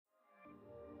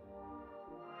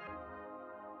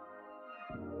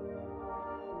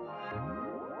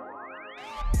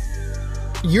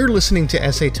You're listening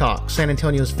to SA Talk, San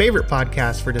Antonio's favorite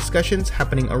podcast for discussions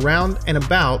happening around and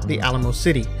about the Alamo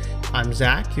City. I'm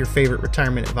Zach, your favorite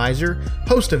retirement advisor,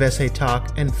 host of SA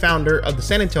Talk, and founder of the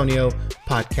San Antonio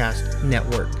Podcast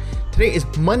Network. Today is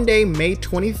Monday, May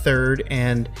 23rd,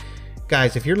 and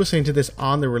guys, if you're listening to this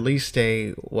on the release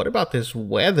day, what about this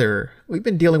weather? We've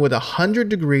been dealing with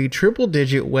 100-degree,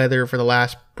 triple-digit weather for the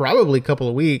last probably couple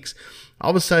of weeks. All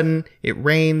of a sudden, it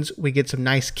rains. We get some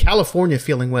nice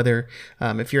California-feeling weather.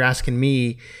 If you're asking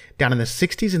me, down in the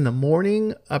 60s in the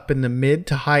morning, up in the mid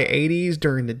to high 80s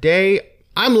during the day.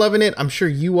 I'm loving it. I'm sure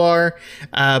you are.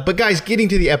 But guys, getting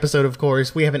to the episode, of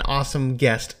course, we have an awesome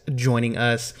guest joining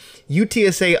us.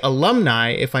 UTSA alumni,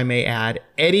 if I may add,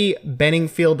 Eddie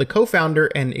Benningfield, the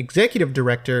co-founder and executive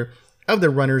director of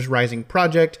the Runners Rising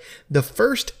Project, the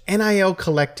first NIL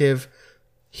collective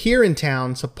here in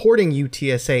town supporting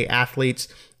UTSA athletes,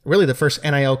 really the first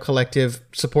NIL collective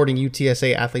supporting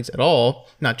UTSA athletes at all,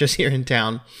 not just here in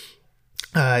town.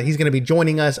 He's going to be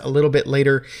joining us a little bit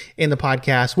later in the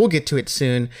podcast. We'll get to it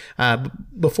soon.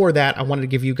 Before that, I wanted to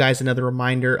give you guys another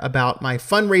reminder about my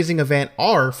fundraising event,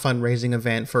 our fundraising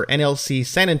event for NLC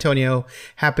San Antonio,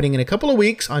 happening in a couple of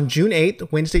weeks on June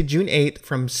 8th, Wednesday, June 8th,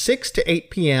 from 6 to 8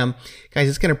 p.m. Guys,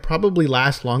 it's going to probably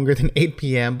last longer than 8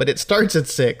 p.m., but it starts at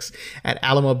 6 at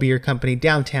Alamo Beer Company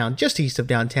downtown, just east of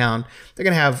downtown. They're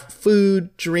going to have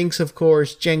food, drinks, of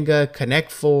course, Jenga, Connect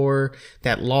Four,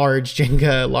 that large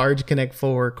Jenga, large Connect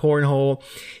Four, cornhole.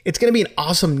 It's going to be an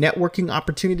awesome networking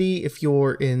opportunity if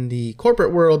you're in the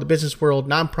corporate world, the business world,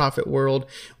 nonprofit world,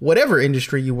 whatever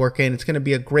industry you work in. It's going to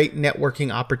be a great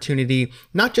networking opportunity,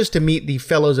 not just to meet the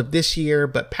fellows of this year,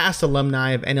 but past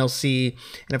alumni of NLC.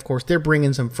 And of course, they're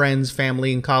bringing some friends,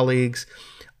 family, and colleagues.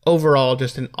 Overall,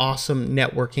 just an awesome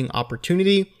networking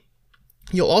opportunity.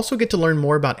 You'll also get to learn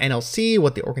more about NLC,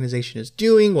 what the organization is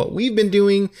doing, what we've been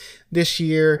doing this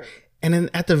year, and then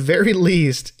at the very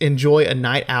least, enjoy a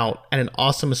night out at an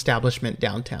awesome establishment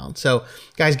downtown. So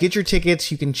guys, get your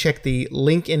tickets. You can check the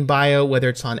link in bio, whether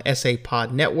it's on SA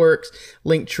Pod Networks,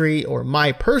 Linktree, or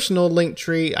my personal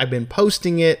Linktree. I've been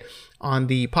posting it on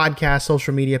the podcast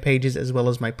social media pages, as well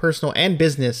as my personal and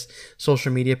business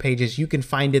social media pages. You can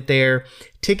find it there.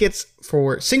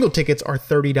 Single tickets are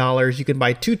 $30. You can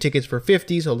buy 2 tickets for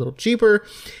 $50, so a little cheaper.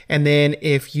 And then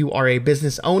if you are a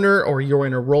business owner or you're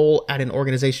in a role at an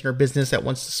organization or business that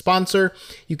wants to sponsor,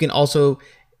 you can also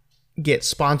get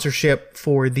sponsorship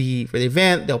for the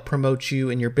event. They'll promote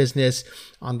you and your business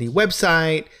on the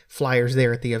website, flyers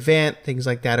there at the event, things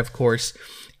like that, of course.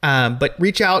 But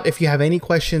reach out if you have any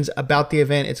questions about the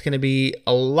event. It's going to be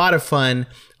a lot of fun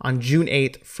on June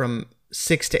 8th from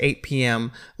 6 to 8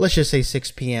 p.m. Let's just say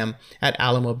 6 p.m. at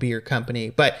Alamo Beer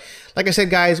Company. But like I said,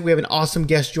 guys, we have an awesome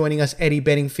guest joining us, Eddie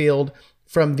Benningfield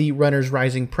from the Runners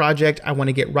Rising Project. I want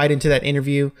to get right into that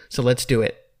interview, so let's do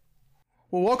it.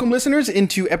 Well, welcome listeners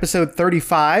into episode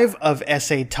 35 of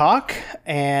SA Talk.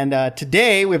 And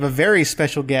today we have a very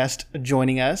special guest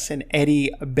joining us, and Eddie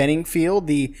Benningfield,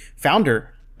 the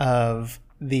founder of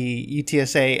the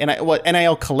UTSA and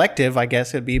NIL collective, I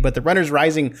guess it'd be, but the Runners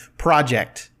Rising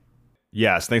Project.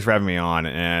 Yes, thanks for having me on,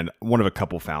 and one of a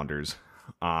couple founders.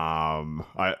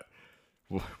 I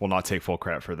will not take full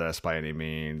credit for this by any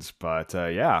means, but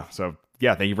thank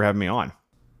you for having me on.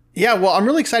 Yeah, well, I'm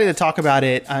really excited to talk about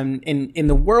it. In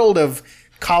the world of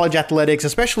college athletics,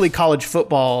 especially college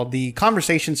football, the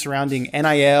conversation surrounding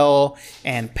NIL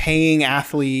and paying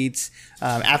athletes,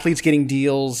 athletes getting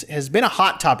deals, has been a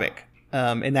hot topic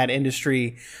in that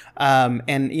industry.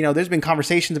 And, you know, there's been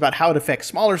conversations about how it affects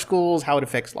smaller schools, how it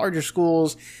affects larger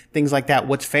schools, things like that,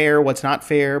 what's fair, what's not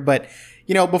fair. But,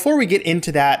 you know, before we get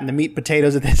into that and the meat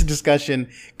potatoes of this discussion,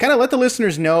 kind of let the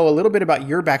listeners know a little bit about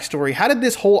your backstory. How did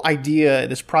this whole idea,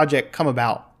 this project come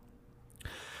about?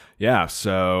 Yeah,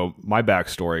 so my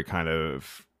backstory kind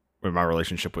of, with my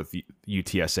relationship with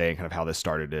UTSA and kind of how this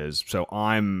started is, so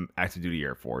I'm active duty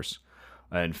Air Force.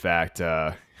 In fact,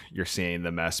 you're seeing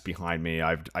the mess behind me.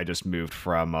 I just moved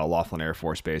from Laughlin Air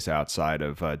Force Base outside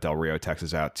of Del Rio,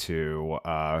 Texas, out to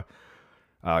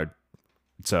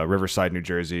it's Riverside, New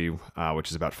Jersey, which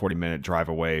is about 40-minute drive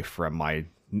away from my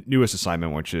newest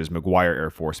assignment, which is McGuire Air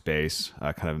Force Base,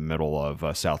 kind of middle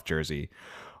of South Jersey.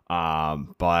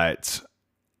 But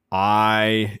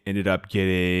I ended up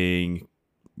getting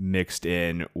mixed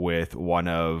in with one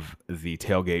of the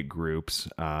tailgate groups,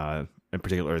 in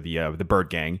particular the Bird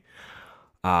Gang.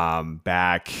 The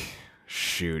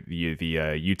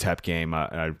UTEP game,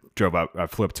 I drove up, I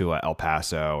flew up to El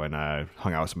Paso, and I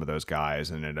hung out with some of those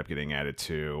guys and ended up getting added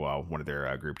to one of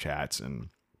their group chats. And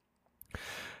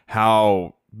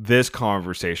how this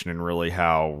conversation and really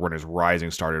how Runners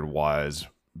Rising started was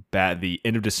the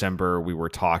end of December, we were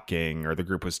talking, or the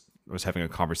group was having a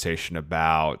conversation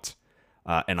about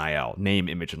NIL, name,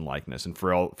 image, and likeness. And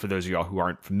for those of y'all who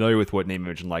aren't familiar with what name,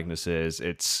 image, and likeness is,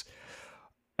 it's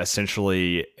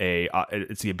essentially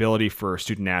it's the ability for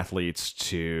student athletes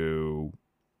to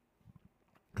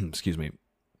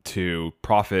to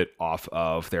profit off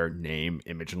of their name,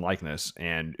 image, and likeness.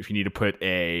 And if you need to put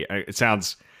it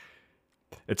sounds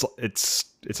like,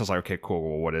 okay, cool.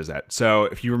 Well, what is that? So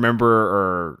if you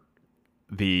remember,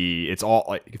 it's all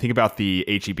like, you think about the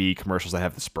HEB commercials that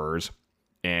have the Spurs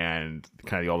and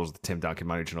kind of the old Tim Duncan,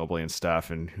 Manu Ginobili and stuff,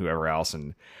 and whoever else.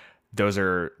 And those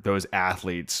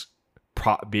athletes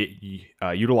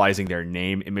utilizing their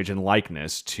name, image, and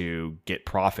likeness to get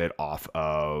profit off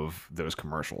of those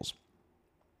commercials.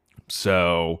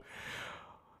 So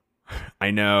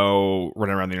I know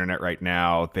running around the internet right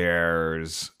now,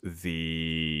 there's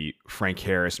the Frank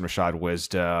Harris and Rashad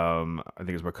Wisdom, I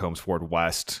think it's McCombs Ford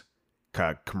West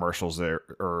kind of commercials there,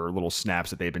 or little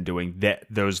snaps that they've been doing. That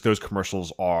those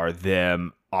commercials are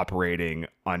them operating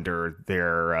under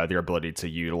their ability to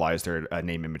utilize their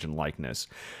name, image, and likeness.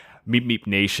 Meep Meep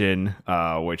Nation,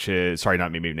 which is, sorry,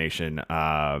 not Meep Meep Nation,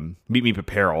 Meep Meep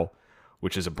Apparel,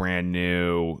 which is a brand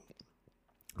new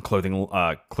clothing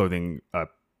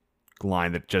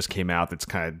line that just came out that's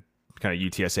kind of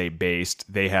UTSA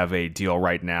based. They have a deal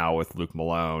right now with Luke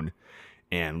Malone,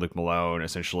 and Luke Malone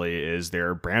essentially is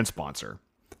their brand sponsor.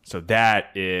 So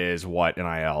that is what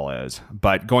NIL is.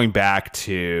 But going back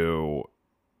to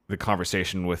the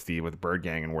conversation with Bird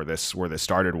Gang and where this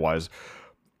started was,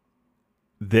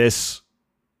 this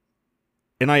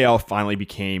NIL finally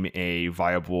became a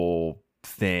viable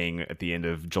thing at the end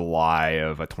of July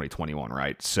of 2021,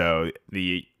 right? So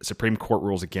the Supreme Court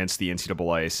rules against the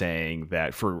NCAA, saying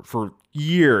that for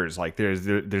years, like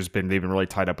they've been really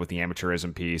tied up with the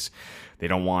amateurism piece. They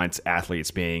don't want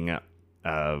athletes being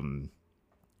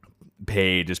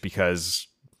paid just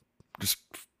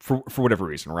for whatever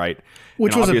reason, right?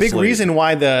 Which was a big reason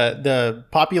why the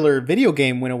popular video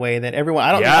game went away. That everyone,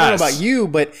 I don't know about you,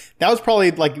 but that was probably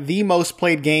like the most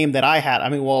played game that I had. I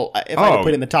mean, well, if I could put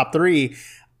it in the top 3,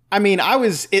 I mean,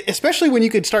 especially when you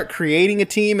could start creating a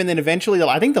team, and then eventually,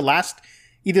 I think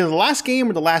either the last game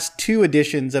or the last 2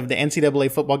 editions of the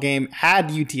NCAA football game had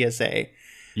UTSA.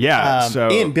 Yeah,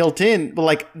 built in, but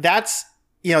like that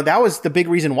was the big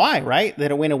reason why, right?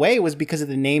 That it went away was because of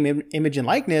the name, image, and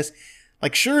likeness.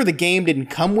 Like, sure, the game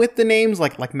didn't come with the names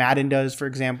like Madden does, for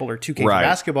example, or 2K for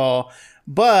basketball,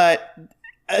 but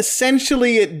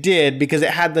essentially it did because it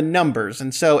had the numbers,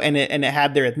 and it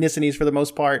had their ethnicities for the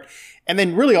most part. And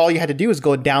then really all you had to do is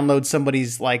go download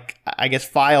somebody's, like, I guess,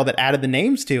 file that added the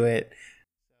names to it.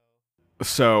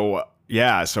 So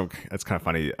yeah, so that's kind of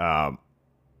funny.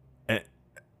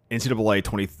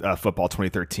 NCAA football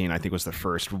 2013, I think, was the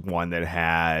first one that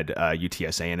had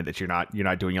UTSA in it. That you're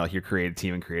not doing like your creative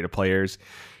team and creative players.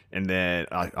 And then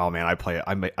I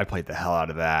played the hell out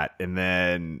of that. And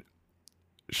then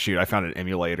I found an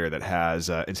emulator that has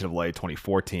NCAA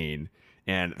 2014,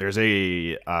 and there's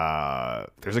a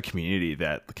community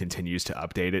that continues to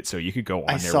update it. So you could go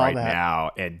on there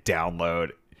now and download.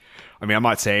 I mean, I'm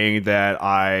not saying that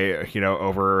I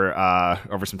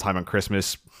over some time on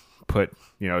Christmas put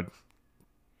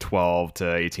 12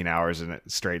 to 18 hours in it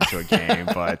straight into a game,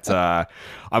 but I'm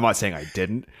not saying I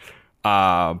didn't.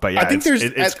 But yeah, I think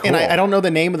it's cool. And I don't know the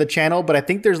name of the channel, but I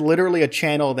think there's literally a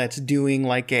channel that's doing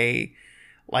like a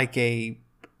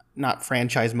not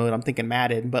franchise mode. I'm thinking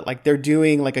Madden, but like they're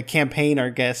doing like a campaign, I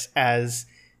guess, as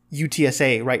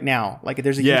UTSA right now. Like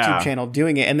there's a YouTube channel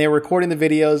doing it, and they're recording the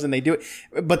videos and they do it,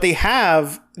 but they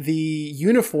have the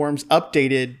uniforms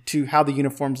updated to how the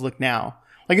uniforms look now.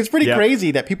 Like, it's pretty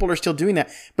crazy that people are still doing that,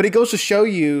 but it goes to show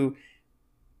you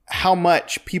how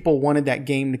much people wanted that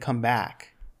game to come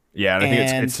back. Yeah, and I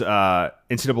think it's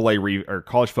NCAA or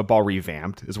college football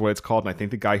revamped is what it's called, and I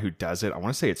think the guy who does it, I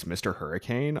want to say it's Mr.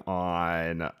 Hurricane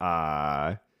on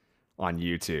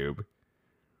YouTube,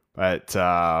 but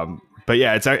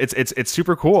yeah, it's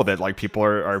super cool that like people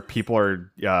are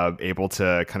able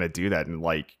to kind of do that, and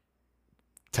like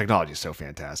technology is so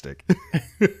fantastic.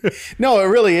 No, it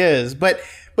really is. But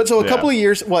so a couple of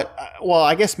years,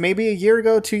 I guess maybe a year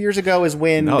ago, 2 years ago is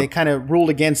when they kind of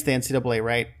ruled against the NCAA,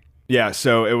 right? Yeah,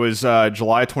 so it was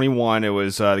July 21. It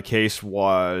was the case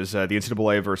was the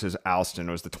NCAA versus Alston.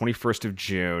 It was the 21st of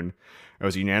June. It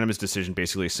was a unanimous decision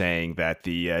basically saying that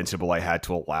the NCAA had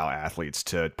to allow athletes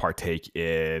to partake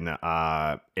in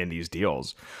these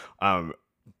deals. A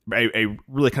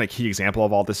really kind of key example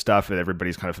of all this stuff that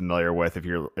everybody's kind of familiar with, if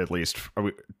you're at least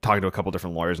talking to a couple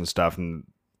different lawyers and stuff. And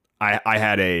I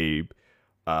had a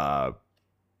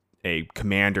a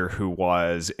commander who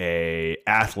was a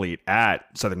athlete at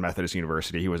Southern Methodist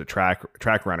University. He was a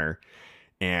track runner,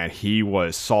 and he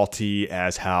was salty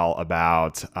as hell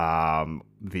about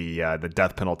the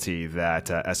death penalty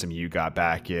that SMU got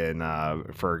back in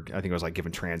for, I think it was like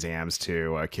giving Trans Ams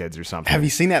to kids or something. Have you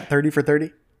seen that 30 for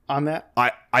 30 on that?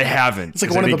 I haven't. It's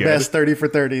like one of the best 30 for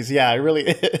 30s. Yeah, it really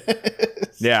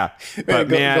is. Yeah, but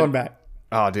man, going back.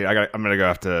 Oh, dude, I've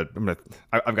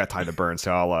got time to burn,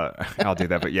 so I'll do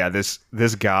that. But yeah,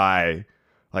 this guy,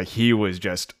 like, he was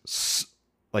just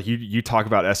like, you talk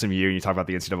about SMU and you talk about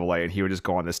the NCAA, and he would just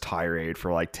go on this tirade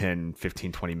for like 10,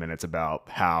 15, 20 minutes about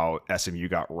how SMU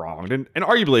got wronged. And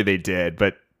arguably they did,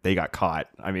 but they got caught.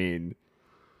 I mean,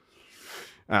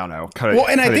 I don't know. Well,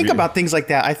 and I think about things like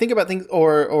that. I think about things,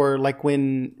 or like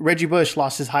when Reggie Bush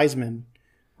lost his Heisman,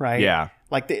 right? Yeah.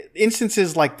 Like the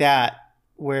instances like that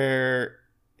where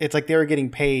it's like they were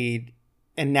getting paid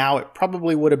and now it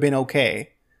probably would have been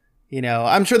okay. You know,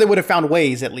 I'm sure they would have found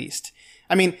ways at least.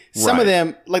 I mean, some of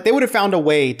them, like, they would have found a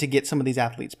way to get some of these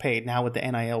athletes paid now with the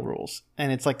NIL rules. And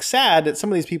it's like sad that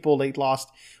some of these people, they lost.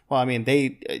 Well, I mean,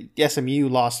 SMU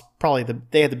lost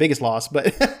they had the biggest loss,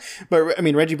 but I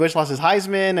mean, Reggie Bush lost his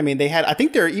Heisman. I mean, I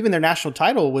think their national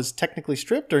title was technically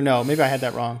stripped, or no, maybe I had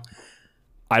that wrong.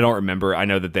 I don't remember. I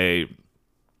know that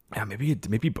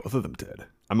maybe both of them did.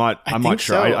 I'm not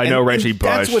sure. So. I know Reggie Bush.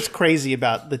 That's what's crazy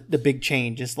about the big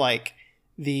change is like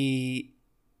the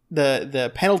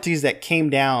penalties that came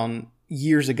down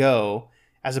years ago,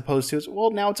 as opposed to,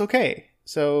 well, now it's okay.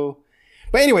 So,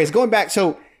 but anyways, going back,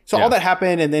 so all that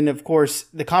happened, and then of course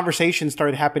the conversation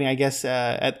started happening, I guess,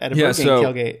 at a Bird Gang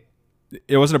tailgate.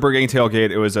 It wasn't a Bird Gang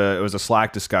tailgate. It was a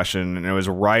Slack discussion, and it was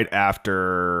right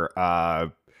after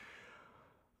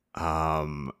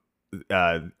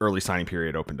early signing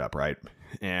period opened up, right?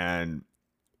 And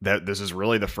this is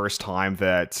really the first time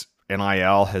that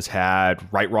NIL has had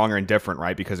right, wrong, or indifferent,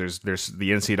 right? Because there's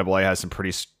the NCAA has some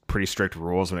pretty strict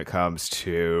rules when it comes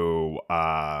to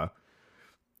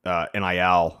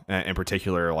NIL in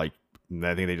particular. Like,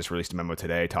 I think they just released a memo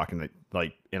today talking that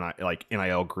like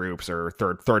NIL groups or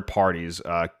third parties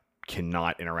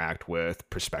cannot interact with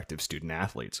prospective student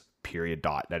athletes. Period.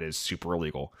 That is super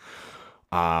illegal.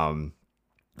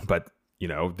 But you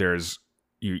know, there's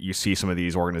you see some of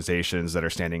these organizations that are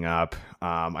standing up.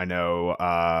 I know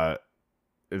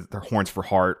they're Horns for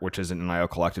Heart, which is an NIL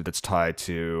collective that's tied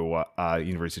to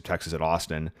University of Texas at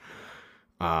Austin,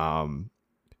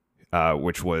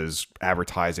 which was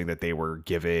advertising that they were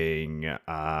giving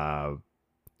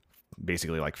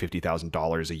basically like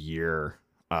 $50,000 a year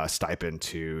stipend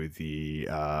to the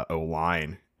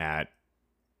O-line at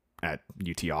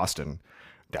UT Austin.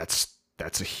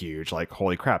 That's a huge, like,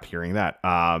 holy crap, hearing that.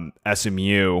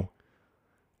 SMU,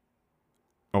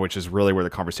 which is really where the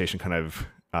conversation kind of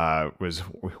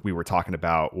we were talking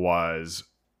about, was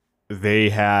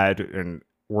they had, and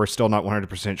we're still not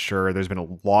 100% sure, there's been a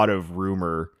lot of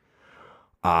rumor.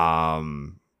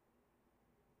 Again,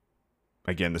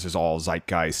 this is all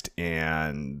zeitgeist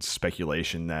and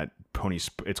speculation that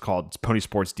it's called Pony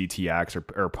Sports DTX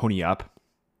or Pony Up,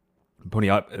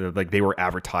 like they were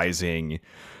advertising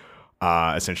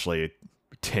essentially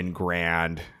 10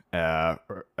 grand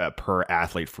per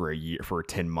athlete for a year, for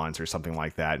 10 months or something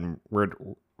like that. And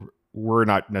we're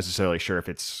not necessarily sure if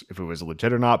it was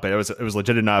legit or not, but it was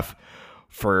legit enough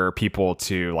for people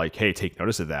to like, hey, take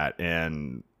notice of that.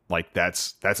 And like,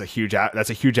 that's a huge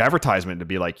advertisement to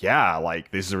be like, yeah, like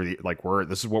this is really, like,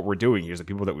 this is what we're doing. Here's the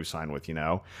people that we signed with, you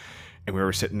know? And we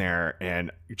were sitting there,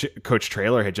 and Coach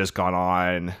Traylor had just gone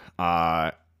on,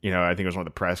 I think it was one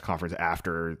of the press conferences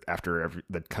after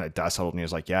the kind of dust settled, and he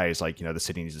was like, yeah, he's like, the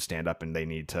city needs to stand up, and they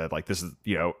need to, like, this is,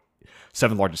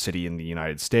 7th largest city in the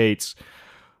United States.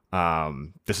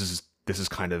 This is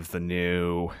kind of the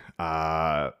new,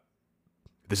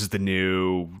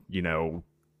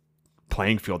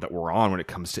 playing field that we're on when it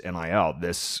comes to NIL.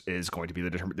 This is going to be the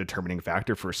determining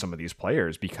factor for some of these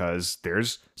players, because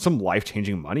there's some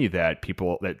life-changing money that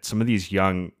some of these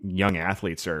young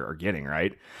athletes are getting,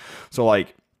 right? So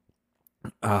like,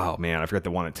 oh man, I forgot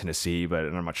the one at Tennessee, but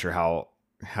I'm not sure how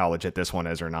legit this one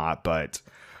is or not, but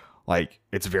like,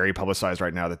 it's very publicized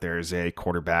right now that there's a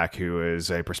quarterback who is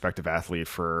a prospective athlete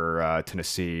for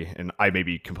Tennessee, and I may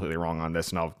be completely wrong on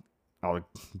this, and I'll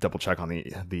double check on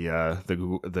the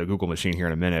Google machine here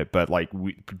in a minute, but like,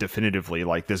 we definitively,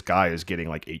 like, this guy is getting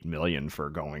like $8 million for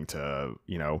going to,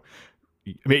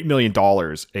 $8 million,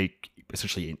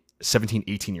 essentially 17,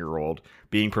 18-year-old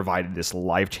being provided this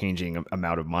life-changing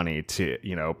amount of money to,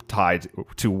 tied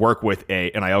to work with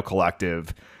a NIL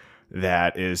collective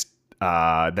that is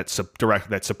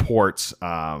that supports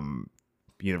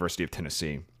University of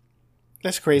Tennessee.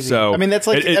 That's crazy. So I mean, that's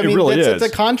like, it really is. It's a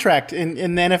contract in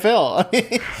the NFL.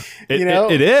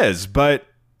 It is, but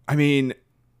I mean,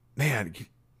 man.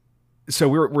 So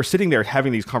we're sitting there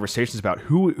having these conversations about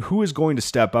who is going to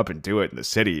step up and do it in the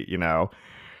city. Kind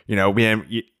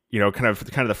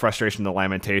of the frustration, the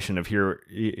lamentation of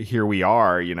here we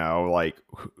are. Like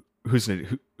who's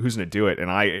gonna do it?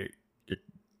 And I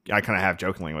kind of half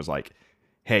jokingly was like,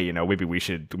 hey, maybe we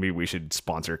should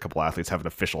sponsor a couple athletes, have an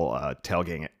official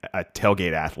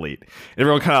tailgate athlete. And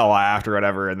everyone kind of laughed or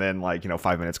whatever, and then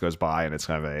 5 minutes goes by and it's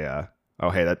kind of a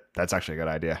oh hey, that's actually a good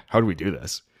idea. How do we do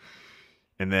this?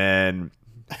 And then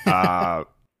I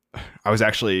was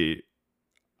actually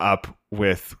up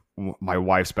with my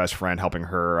wife's best friend, helping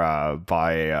her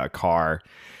buy a car.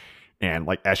 And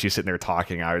as she's sitting there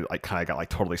talking, I kind of got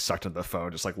totally sucked into the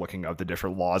phone, just looking up the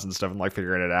different laws and stuff and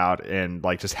figuring it out, and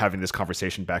just having this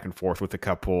conversation back and forth with a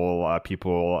couple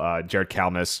people, Jared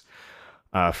Kalmus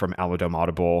from Alamodome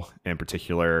Audible in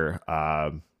particular,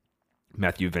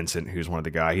 Matthew Vincent, who's one of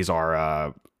the guys. He's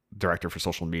our director for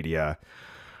social media.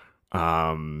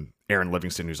 Aaron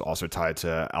Livingston, who's also tied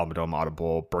to Alamodome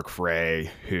Audible, Burke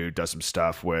Frey, who does some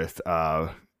stuff with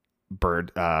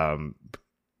Bird,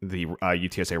 the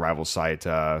UTSA rival site,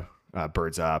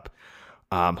 Birds Up,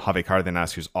 Javi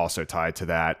Cardenas, who's also tied to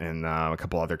that, and a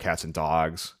couple other cats and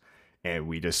dogs. And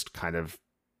we just kind of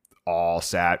all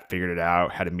sat, figured it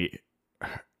out, had to meet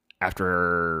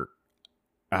after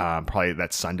probably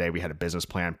that Sunday. We had a business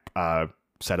plan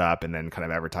set up, and then kind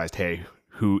of advertised, hey,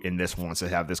 who in this wants to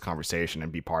have this conversation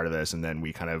and be part of this. And then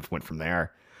we kind of went from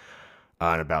there.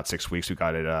 In about 6 weeks, we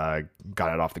got it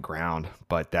off the ground.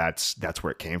 But that's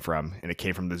where it came from. And it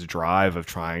came from this drive of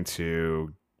trying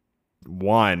to,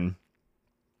 one,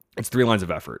 it's 3 lines of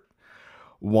effort.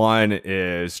 One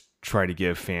is try to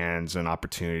give fans an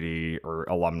opportunity, or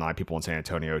alumni, people in San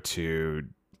Antonio, to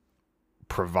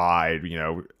provide,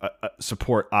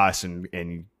 support us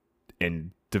in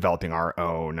developing our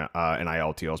own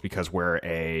NIL deals, because we are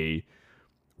a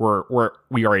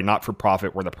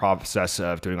not-for-profit. We're in the process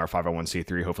of doing our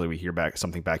 501c3. Hopefully we hear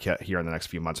something back here in the next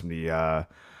few months from the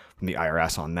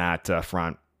IRS on that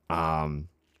front.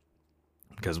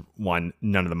 Because one,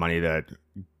 none of the money that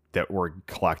we're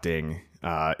collecting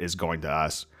is going to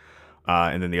us.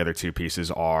 And then the other 2 pieces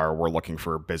are, we're looking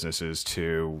for businesses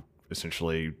to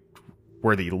essentially,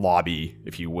 we're the lobby,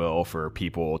 if you will, for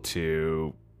people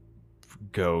to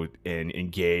go and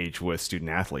engage with student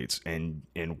athletes and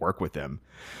work with them.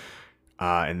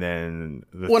 And then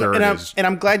the third is... And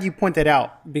I'm glad you point that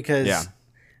out, because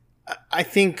I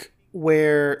think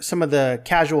where some of the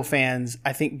casual fans,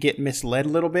 I think, get misled a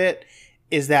little bit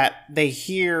is that they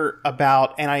hear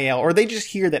about NIL, or they just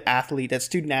hear that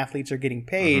student athletes are getting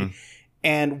paid. Mm-hmm.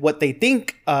 And what they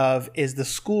think of is the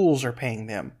schools are paying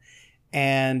them.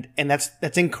 And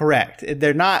that's incorrect.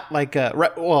 They're not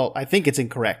I think it's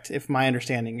incorrect, if my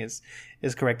understanding is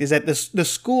correct, is that the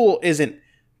school isn't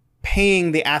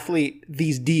paying the athlete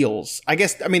these deals. I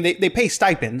guess, I mean, they pay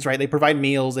stipends, right? They provide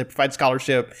meals, they provide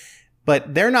scholarship,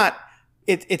 but they're not,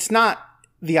 it's not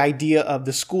the idea of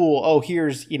the school, oh,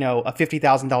 here's, a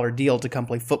 $50,000 deal to come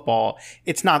play football.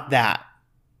 It's not that.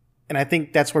 And I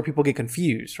think that's where people get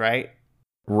confused, right?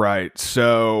 Right.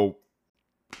 So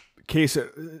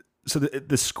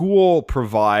the school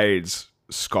provides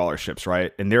scholarships,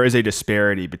 right? And there is a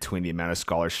disparity between the amount of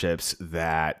scholarships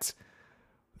that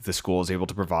the school is able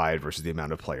to provide versus the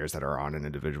amount of players that are on an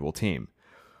individual team.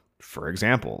 For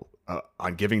example,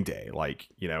 on Giving Day,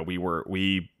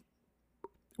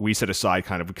 we set aside,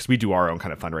 kind of, because we do our own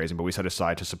kind of fundraising, but we set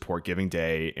aside to support Giving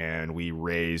Day, and we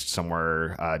raised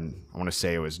somewhere, I want to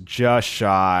say it was just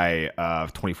shy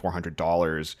of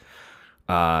 $2,400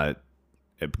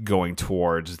 going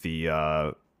towards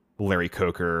the Larry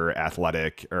Coker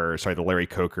the Larry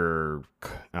Coker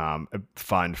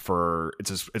fund for,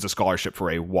 it's a scholarship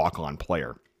for a walk-on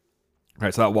player.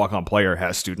 Right, so that walk-on player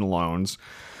has student loans.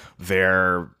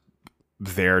 They're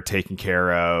taken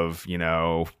care of,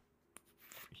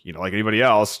 like anybody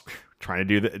else, trying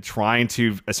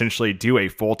to essentially do a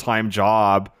full-time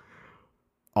job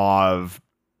of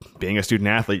being a student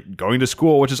athlete, going to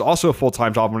school, which is also a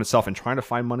full-time job in itself, and trying to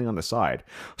find money on the side.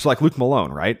 So like Luke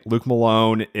Malone, right? Luke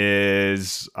Malone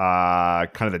is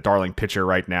kind of the darling pitcher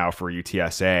right now for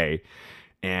UTSA,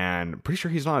 and I'm pretty sure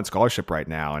he's not on scholarship right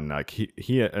now. And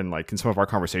he and in some of our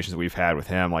conversations that we've had with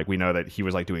him, we know that he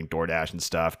was doing DoorDash and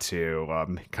stuff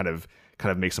to kind of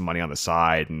make some money on the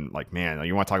side. And man,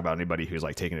 you want to talk about anybody who's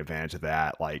taking advantage of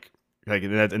that,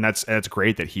 and that's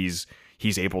great that he's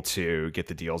able to get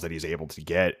the deals that he's able to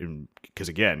get, and because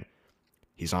again,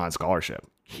 he's on scholarship.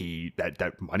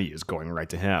 That money is going right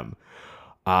to him.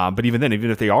 But even then, even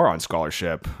if they are on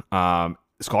scholarship,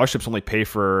 scholarships only pay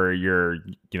for your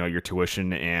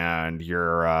tuition and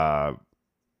your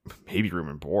maybe room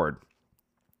and board.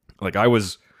 Like I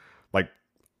was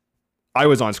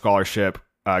on scholarship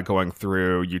going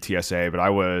through UTSA, but I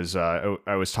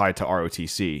was tied to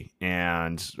ROTC,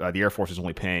 and the Air Force is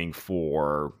only paying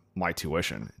for my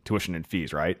tuition and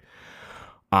fees, right?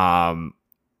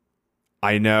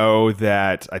 I know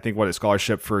that I think what a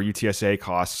scholarship for UTSA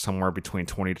costs somewhere between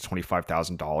 $20,000 to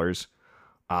 $25,000.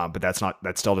 But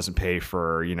that still doesn't pay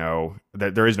for,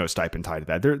 there is no stipend tied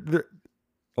to that.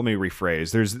 Let me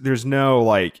rephrase. There's no,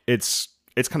 like, it's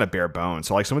kind of bare bones.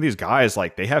 So like some of these guys,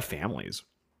 like, they have families.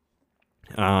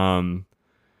 I'm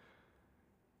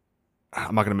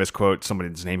not going to misquote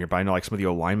somebody's name here, but I know like some of the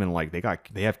O linemen, like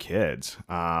they have kids.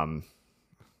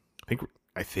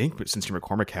 I think Sincere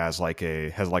McCormick has like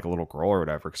a little girl or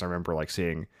whatever. Cause I remember like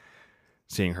seeing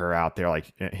her out there,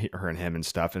 like her and him and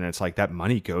stuff. And it's like that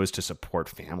money goes to support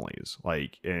families.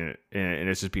 Like, and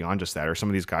it's just beyond just that. Or some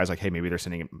of these guys, like, hey, maybe they're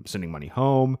sending money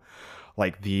home.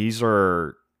 Like these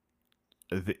are,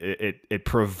 it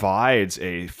provides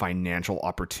a financial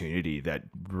opportunity that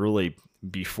really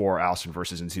before Alston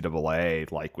versus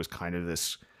NCAA, like was kind of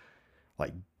this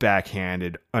like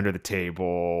backhanded under the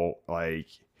table, like,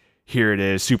 here it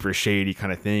is, super shady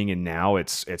kind of thing. And now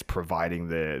it's providing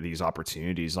these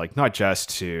opportunities, like not just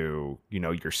to, your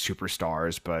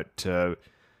superstars, but to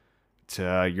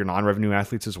your non-revenue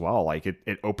athletes as well. Like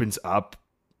it opens up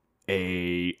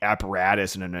a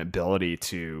apparatus and an ability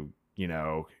to,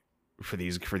 for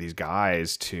these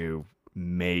guys to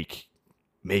make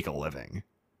a living,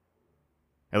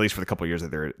 at least for the couple of years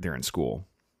that they're in school.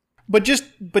 But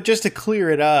just to clear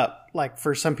it up, like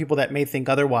for some people that may think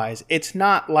otherwise, it's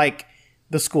not like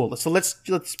the school. So let's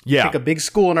pick a big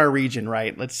school in our region,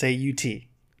 right? Let's say UT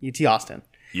Austin.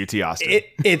 UT Austin.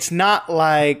 It's not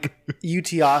like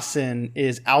UT Austin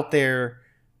is out there,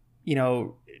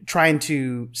 trying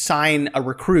to sign a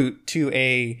recruit to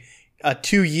a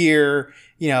 2-year,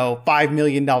 $5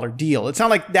 million deal. It's not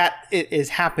like that is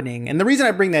happening. And the reason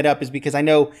I bring that up is because I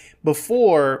know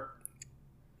before,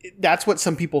 that's what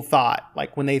some people thought.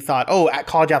 Like when they thought,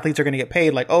 college athletes are going to get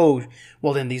paid. Like,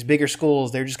 well, then these bigger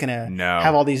schools, they're just going to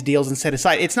have all these deals and set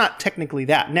aside. It's not technically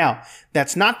that. Now,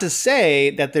 that's not to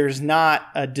say that there's not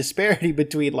a disparity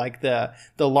between like the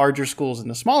larger schools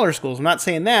and the smaller schools. I'm not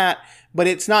saying that, but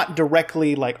it's not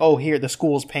directly like, here the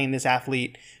school's paying this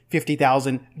athlete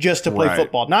 $50,000 just to play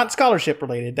football. Not scholarship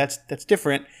related. That's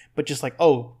different. But just like,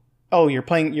 you're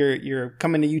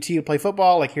coming to UT to play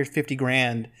football. Like here's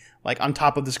 $50,000. Like on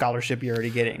top of the scholarship you're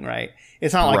already getting, right?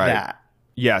 It's not like that.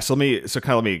 Yeah. So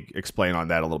let me explain on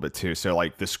that a little bit too. So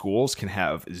like the schools can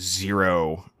have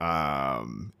zero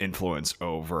influence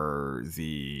over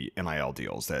the NIL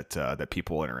deals that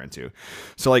people enter into.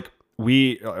 So like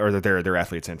that their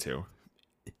athletes into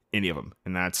any of them,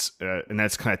 and that's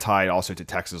kind of tied also to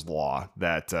Texas law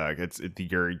that the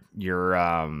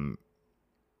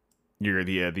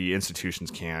institutions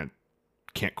can't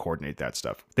coordinate that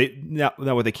stuff. Now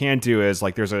what they can do is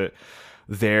like there's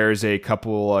a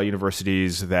couple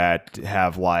universities that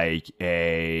have like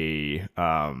a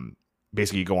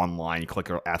basically you go online, you click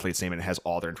an athlete's name, and it has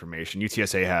all their information.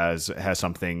 UTSA has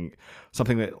something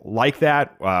that like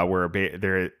that where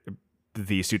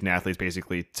the student athletes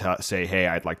basically say, hey,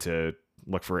 I'd like to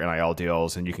look for NIL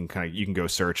deals, and you can go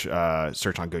search on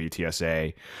Go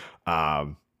UTSA.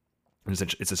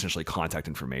 It's essentially contact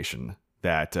information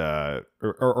that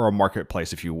or a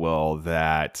marketplace, if you will,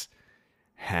 that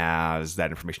has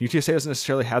that information. UTSA doesn't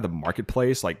necessarily have the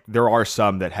marketplace. Like there are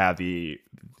some that have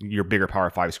your bigger Power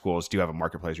 5 schools do have a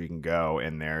marketplace where you can go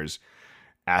and there's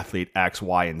athlete X,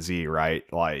 Y, and Z, right?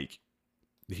 Like,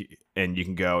 and you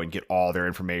can go and get all their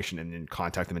information and then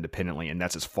contact them independently. And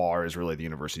that's as far as really the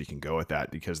university can go with that,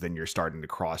 because then you're starting to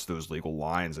cross those legal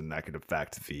lines, and that could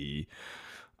affect the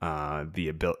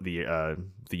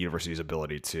university's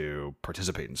ability to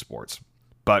participate in sports.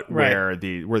 But where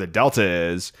the delta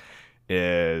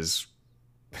is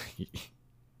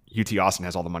UT Austin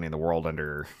has all the money in the world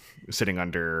sitting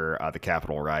under the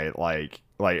Capitol, right? Like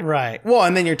right. Well,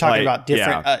 and then you're talking about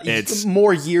different, it's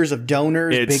more years of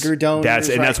donors, bigger donors.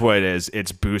 That's what it is.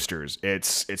 It's boosters.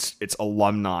 It's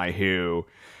alumni who,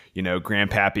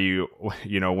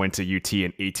 grandpappy, went to UT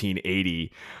in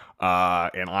 1880.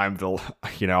 And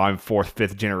I'm fourth,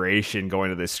 fifth generation going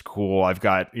to this school. I've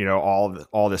got,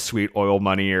 all the sweet oil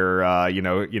money or,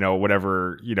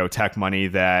 whatever, tech money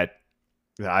that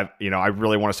I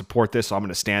really want to support this. So I'm going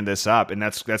to stand this up. And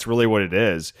that's really what it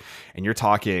is. And you're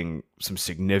talking some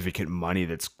significant money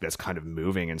that's kind of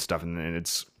moving and stuff. And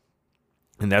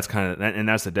that's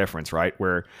the difference, right?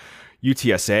 Where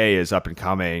UTSA is up and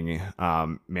coming.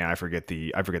 Man, I forget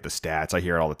the stats. I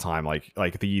hear it all the time.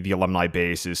 Like the alumni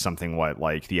base is something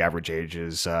like the average age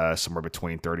is somewhere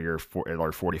between 30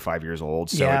 or 45 years old.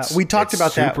 So yeah, we talked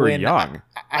about that when young.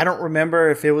 I don't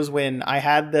remember if it was when I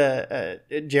had the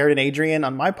Jared and Adrian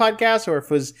on my podcast or if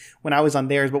it was when I was on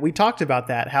theirs, but we talked about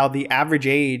that, how the average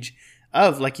age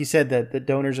of, like you said, the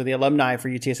donors or the alumni for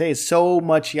UTSA is so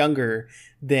much younger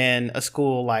than a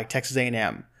school like Texas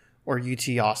A&M or UT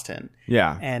Austin.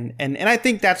 Yeah. And I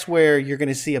think that's where you're going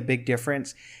to see a big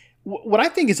difference. What I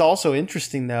think is also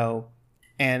interesting, though,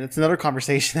 and it's another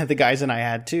conversation that the guys and I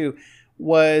had too,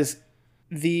 was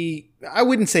I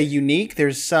wouldn't say unique.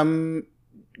 There's some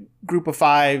group of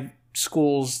 5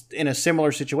 schools in a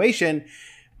similar situation,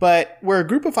 but we're a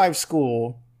group of 5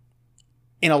 school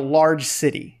in a large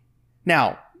city.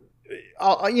 Now,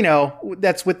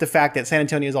 that's with the fact that San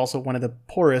Antonio is also one of the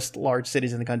poorest large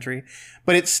cities in the country,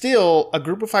 but it's still a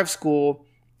group of 5 school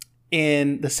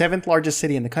in the 7th largest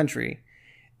city in the country.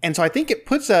 And so I think it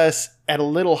puts us at a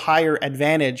little higher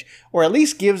advantage, or at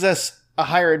least gives us a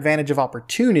higher advantage of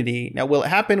opportunity. Now, will it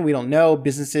happen? We don't know.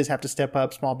 Businesses have to step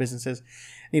up. Small businesses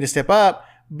need to step up,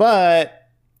 but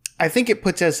I think it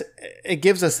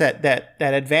gives us that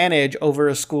advantage over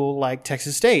a school like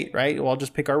Texas State, right? Well, I'll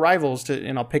just pick our rivals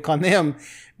and I'll pick on them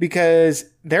because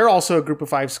they're also a group of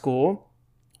 5 school.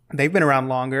 They've been around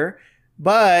longer,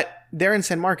 but they're in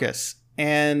San Marcos.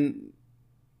 And,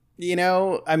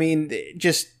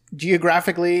 just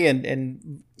geographically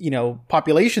and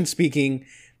population speaking,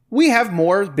 we have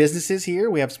more businesses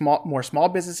here. We have more small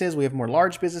businesses. We have more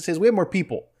large businesses. We have more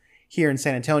people here in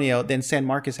San Antonio than San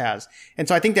Marcos has. And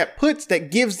so I think that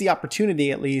gives the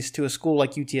opportunity, at least, to a school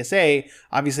like UTSA.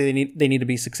 Obviously they need to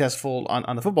be successful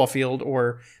on the football field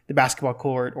or the basketball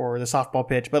court or the softball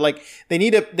pitch, but they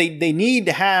need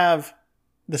to have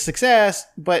the success,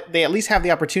 but they at least have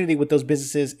the opportunity with those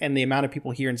businesses and the amount of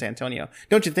people here in San Antonio.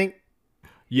 Don't you think?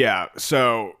 Yeah.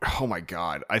 So, oh my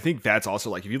God. I think that's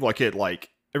also if you look at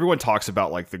everyone talks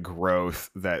about the growth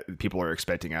that people are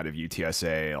expecting out of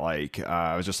UTSA.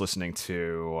 I was just listening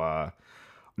to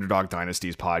Underdog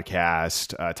Dynasty's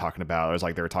podcast talking about,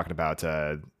 they were talking about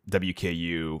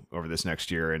WKU over this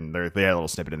next year, and they had a little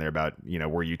snippet in there about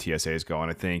where UTSA is going.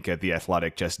 I think The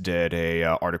Athletic just did a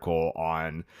article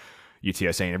on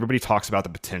UTSA, and everybody talks about the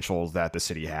potential that the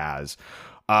city has.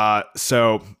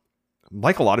 So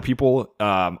like a lot of people,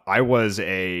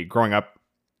 growing up,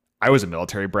 I was a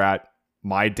military brat.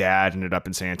 My dad ended up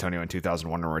in San Antonio in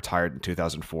 2001 and retired in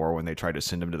 2004 when they tried to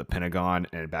send him to the Pentagon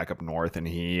and back up north, and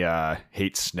he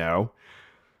hates snow.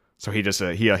 So he just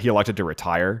he elected to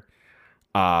retire.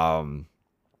 But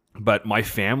my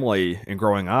family, and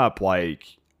growing up, my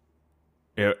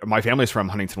family's from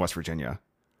Huntington, West Virginia,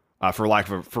 for lack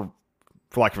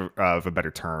of a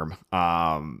better term.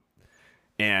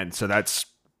 And so that's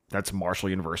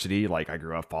Marshall University. I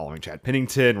grew up following Chad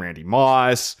Pennington, Randy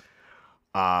Moss.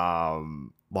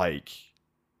 And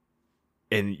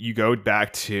you go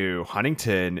back to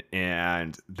Huntington,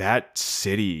 and that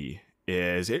city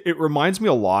it reminds me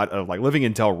a lot of living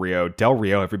in Del Rio. Del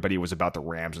Rio, everybody was about the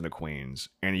Rams and the Queens,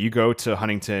 and you go to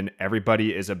Huntington,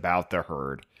 everybody is about the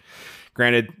Herd.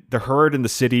 Granted, the Herd and the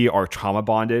city are trauma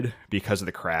bonded because of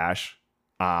the crash.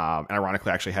 And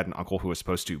ironically, I actually had an uncle who was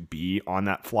supposed to be on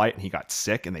that flight, and he got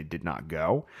sick, and they did not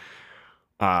go.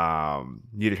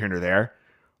 Neither here nor there.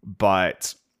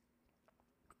 But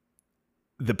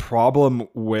the problem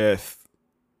with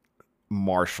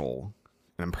Marshall,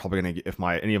 and I'm probably gonna get, if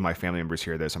any of my family members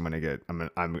hear this, I'm gonna get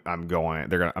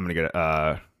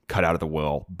cut out of the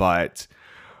will. But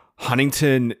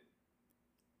Huntington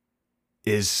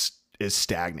is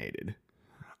stagnated.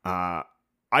 I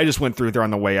just went through there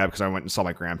on the way up because I went and saw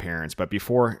my grandparents. But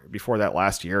before that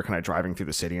last year, kind of driving through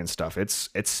the city and stuff, it's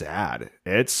sad.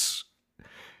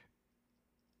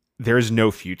 There's no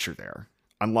future there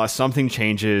unless something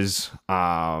changes.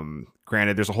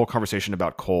 Granted, there's a whole conversation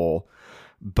about coal,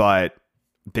 but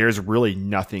there's really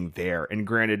nothing there. And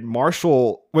granted,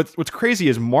 Marshall, what's crazy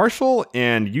is Marshall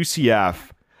and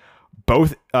UCF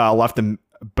both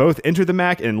entered the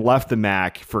MAC and left the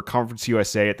MAC for Conference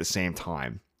USA at the same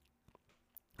time.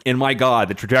 And my God,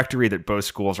 the trajectory that both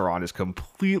schools are on is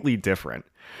completely different.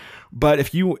 But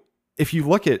if you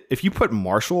put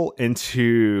Marshall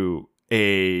into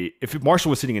if Marshall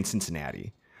was sitting in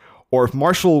Cincinnati, or if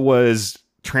Marshall was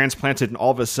transplanted and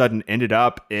all of a sudden ended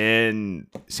up in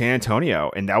San Antonio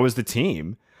and that was the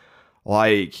team,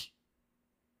 the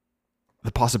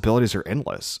possibilities are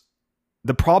endless.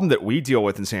 The problem that we deal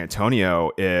with in San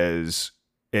Antonio is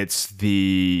it's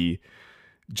the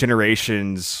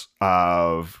generations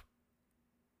of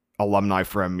alumni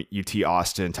from UT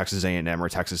Austin, Texas A&M, or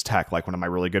Texas Tech. Like one of my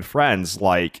really good friends,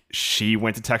 like she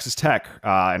went to Texas Tech,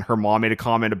 and her mom made a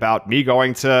comment about me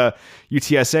going to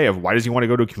UTSA of why does he want to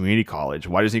go to a community college?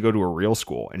 Why does he go to a real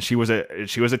school? And she was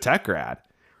a Tech grad.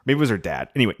 Maybe it was her dad.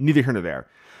 Anyway, neither here nor there.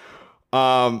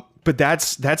 But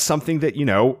that's something that, you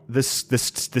know, the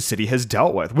city has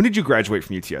dealt with. When did you graduate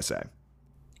from UTSA?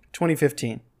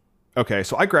 2015. Okay,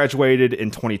 so I graduated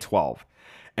in 2012.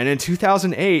 And in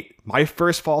 2008, my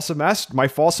fall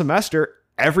semester,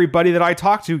 everybody that I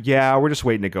talked to, we're just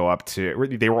waiting to go up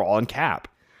to, they were all in CAP.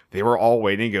 They were all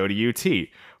waiting to go to UT.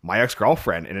 My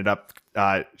ex-girlfriend ended up,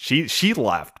 she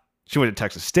left. She went to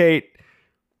Texas State.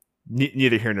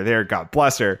 Neither here nor there, God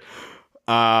bless her.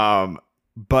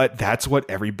 But that's what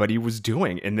everybody was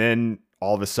doing. And then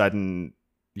all of a sudden,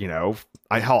 you know,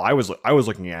 I was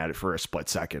looking at it for a split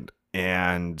second,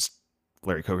 and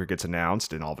Larry Coker gets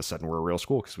announced, and all of a sudden we're a real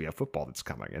school because we have football that's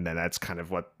coming. And then that's kind of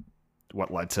what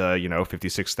led to, you know,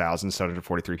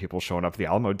 56,743 people showing up at the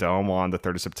Alamo Dome on the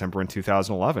 3rd of September in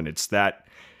 2011. It's that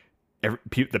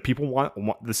the people want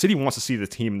the city wants to see the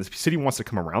team. The city wants to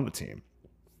come around the team.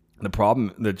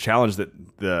 The challenge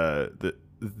that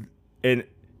and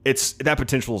it's that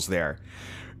potential is there.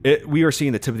 We are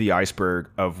seeing the tip of the iceberg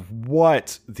of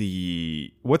what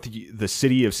the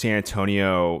city of San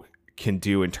Antonio can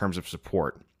do in terms of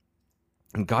support.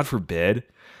 And God forbid,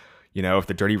 you know, if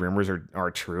the dirty rumors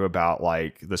are true about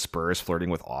like the Spurs flirting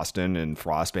with Austin and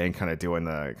Frostbank kind of doing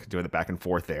the back and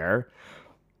forth there,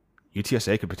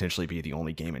 UTSA could potentially be the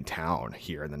only game in town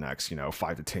here in the next, you know,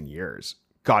 5 to 10 years.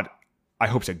 God, I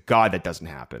hope to God that doesn't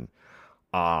happen.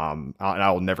 And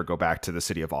I will never go back to the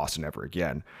city of Austin ever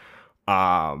again.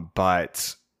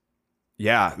 But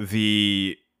yeah,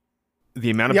 the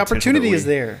amount of the opportunity is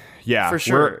there. Yeah, for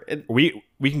sure. We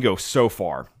can go so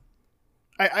far.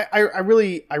 I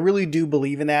really do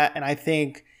believe in that, and I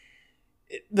think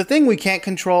the thing we can't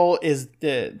control is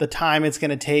the time it's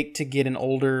going to take to get an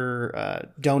older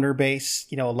donor base,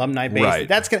 you know, alumni base. Right.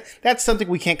 That's something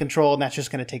we can't control, and that's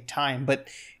just going to take time. But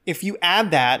if you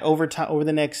add that over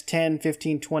the next 10,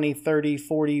 15, 20, 30,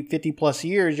 40, 50 plus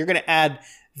years, you're going to add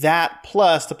that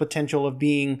plus the potential of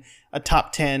being a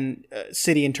top 10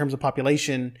 city in terms of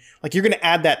population. Like you're going to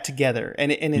add that together,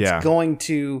 and it's going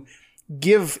to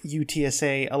give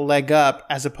UTSA a leg up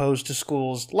as opposed to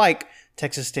schools like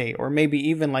Texas State, or maybe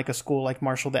even like a school like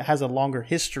Marshall that has a longer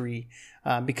history,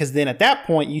 because then at that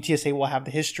point UTSA will have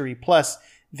the history plus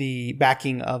the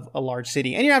backing of a large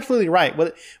city. And you're absolutely right.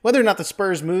 Whether or not the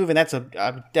Spurs move, and that's a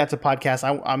podcast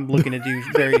I'm looking to do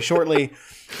very shortly,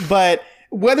 but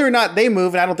whether or not they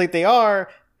move, and I don't think they are,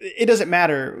 it doesn't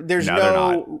matter. There's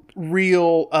no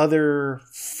real other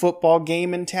football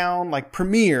game in town, like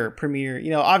premier. You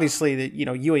know, obviously that, you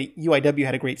know, UIW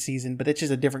had a great season, but it's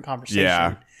just a different conversation.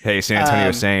 Yeah. Hey, San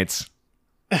Antonio Saints.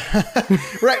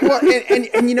 Right. Well,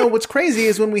 and you know what's crazy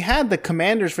is when we had the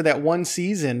Commanders for that one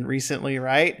season recently,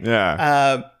 right?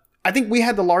 Yeah. I think we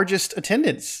had the largest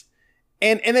attendance.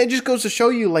 And it just goes to show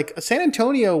you, like, San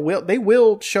Antonio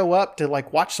will show up to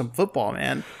like watch some football,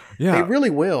 man. Yeah. They really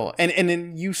will. And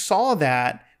then you saw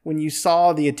that when you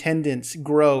saw the attendance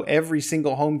grow every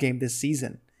single home game this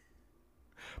season.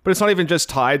 But it's not even just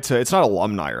tied to, it's not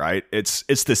alumni, right? It's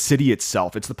the city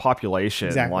itself. It's the population.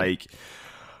 Exactly.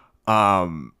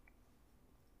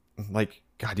 Like,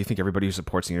 God, do you think everybody who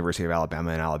supports the University of Alabama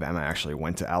and Alabama actually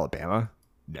went to Alabama?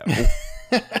 No.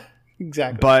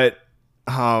 Exactly. But,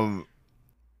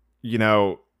 you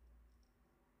know,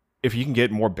 if you can get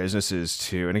more businesses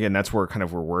to, and again, that's where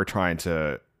we're trying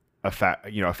to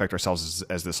affect ourselves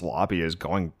as this lobby is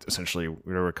going. Essentially,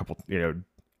 we were a couple, you know,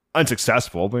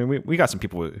 unsuccessful, but we got some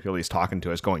people who at least talking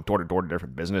to us, going door to door to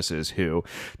different businesses who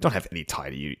don't have any tie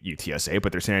to UTSA,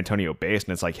 but they're San Antonio based,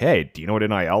 and it's like, hey, do you know what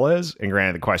NIL is? And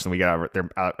granted, the question we get out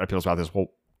of people's mouth is, well,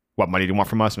 what money do you want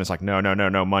from us? And it's like,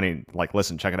 no money. Like,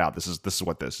 listen, check it out. This is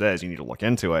what this is. You need to look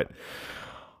into it.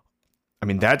 I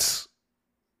mean, that's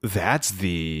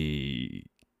the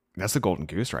golden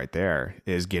goose right there,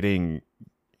 is getting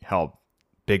help.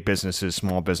 Big businesses,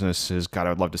 small businesses. God, I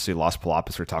would love to see Las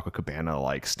Palapas or Taco Cabana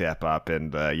like step up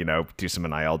and you know, do some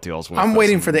NIL deals with. I'm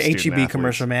waiting for the HEB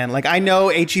commercial, man. Like, I know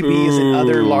HEB is in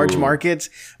other large markets,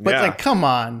 but like, come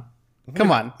on.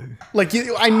 Come on. Like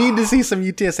I need to see some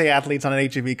UTSA athletes on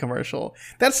an HEB commercial.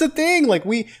 That's the thing. Like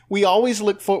we always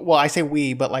look for, well, I say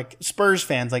we, but like Spurs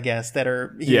fans, I guess, that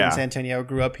are here in San Antonio,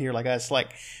 grew up here like us.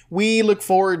 Like we look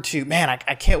forward to, man,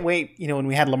 I can't wait. You know, when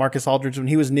we had LaMarcus Aldridge, when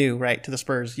he was new, right, to the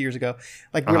Spurs years ago,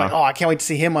 like we were like, oh, I can't wait to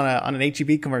see him on an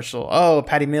HEB commercial. Oh,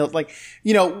 Patty Mills. Like,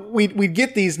 you know, we'd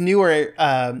get these newer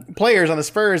players on the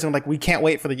Spurs and like, we can't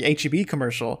wait for the HEB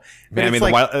commercial. But man, I mean,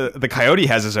 like, the Coyote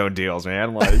has his own deals,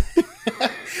 man. Like,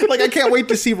 like I can't wait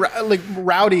to see like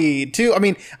Rowdy too. I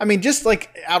mean, just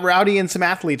like Rowdy and some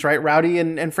athletes, right? Rowdy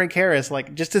and Frank Harris,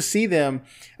 like just to see them.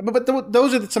 But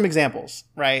those are some examples,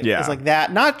 right? Yeah. It's like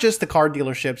that, not just the car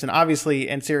dealerships, and obviously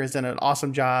NCR has done an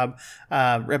awesome job,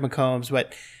 Red McCombs,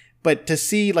 but to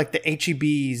see like the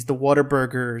HEBs, the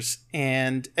Whataburgers,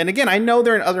 and again, I know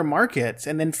they're in other markets,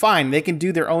 and then fine, they can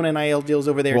do their own NIL deals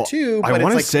over there too, but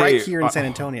it's like right here in San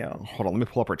Antonio. Hold on, let me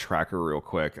pull up our tracker real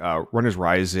quick.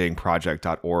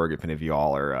 RunnersRisingProject.org, if any of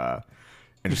y'all are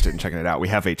interested in checking it out. We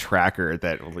have a tracker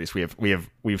that at least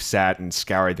we've sat and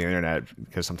scoured the internet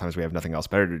because sometimes we have nothing else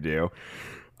better to do.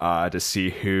 To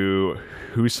see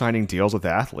who's signing deals with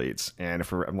athletes. And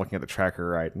I'm looking at the tracker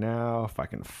right now, if I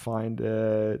can find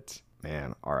it.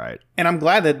 Man, all right. And I'm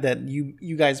glad that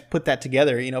you guys put that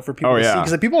together, you know, for people to see,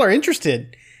 because people are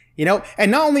interested, you know, and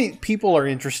not only people are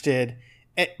interested.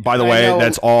 By the way,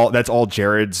 that's all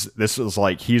Jared's. This is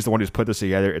like, he's the one who's put this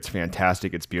together. It's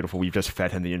fantastic. It's beautiful. We've just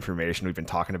fed him the information. We've been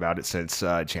talking about it since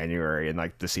January, and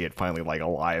like to see it finally like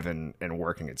alive and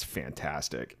working, it's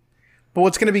fantastic. But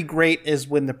what's going to be great is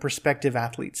when the prospective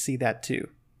athletes see that too.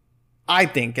 I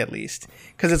think, at least,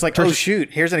 because it's like, oh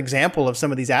shoot, here's an example of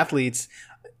some of these athletes.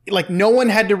 Like no one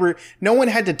had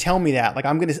to tell me that. Like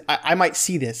I might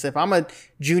see this if I'm a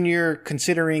junior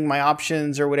considering my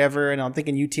options or whatever, and I'm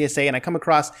thinking UTSA, and I come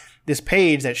across this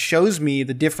page that shows me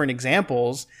the different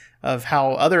examples of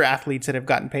how other athletes that have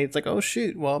gotten paid. It's like, oh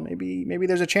shoot, well maybe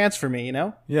there's a chance for me, you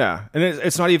know? Yeah, and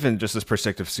it's not even just this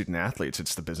prospective student athletes;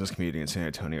 it's the business community in San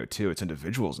Antonio too. It's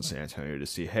individuals in San Antonio to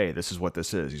see, hey, this is what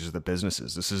this is. These are the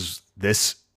businesses.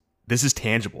 This is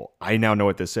tangible. I now know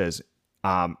what this is.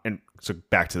 And so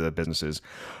back to the businesses.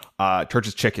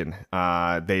 Church's Chicken.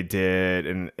 They did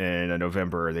in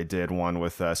November. They did one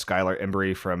with Skylar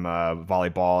Embry from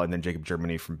volleyball, and then Jacob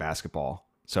Germany from basketball.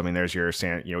 So I mean, there's your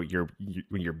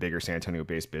your bigger San Antonio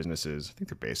based businesses. I think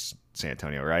they're based San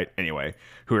Antonio, right? Anyway,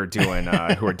 who are doing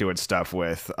stuff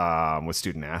with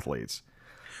student athletes.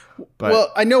 But,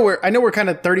 well, I know we're kind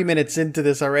of 30 minutes into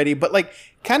this already, but like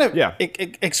kind of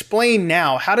explain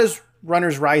now, how does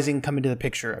Runners Rising come into the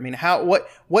picture? I mean,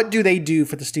 what do they do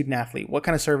for the student athlete? What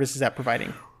kind of service is that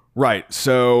providing? Right.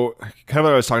 So kind of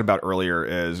what I was talking about earlier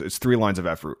is it's three lines of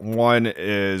effort. One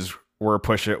is we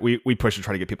push to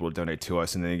try to get people to donate to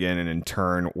us, and then again, and in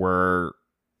turn, we're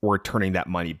turning that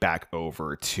money back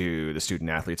over to the student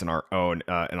athletes in our own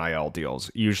NIL deals.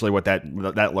 Usually, what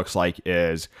that looks like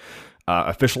is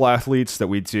official athletes that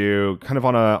we do kind of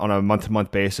on a month-to-month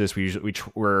basis. We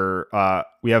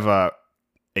have a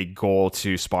goal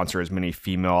to sponsor as many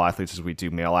female athletes as we do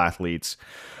male athletes.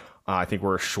 I think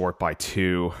we're short by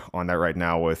 2 on that right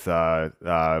now, with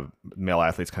male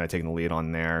athletes kind of taking the lead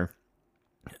on there.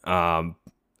 And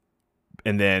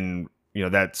then, you know,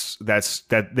 that's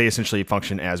they essentially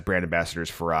function as brand ambassadors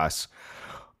for us.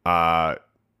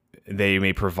 They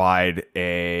may provide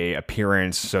a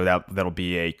appearance, so that'll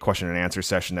be a question and answer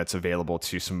session that's available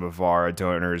to some of our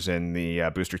donors in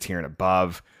the booster tier and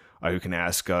above, who can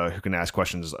ask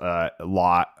questions a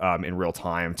lot in real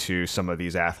time to some of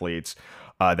these athletes.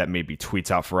 That may be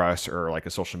tweets out for us or like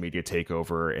a social media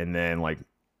takeover. And then like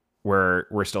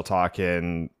we're still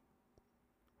talking.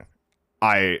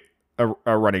 A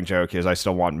running joke is I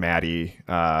still want Maddie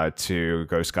to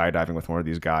go skydiving with one of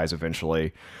these guys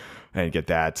eventually and get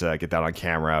that on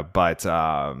camera. But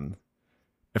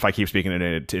if I keep speaking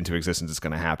it into existence, it's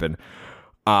going to happen.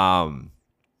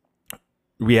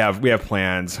 We have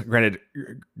plans. Granted,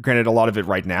 a lot of it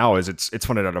right now is it's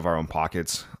funded out of our own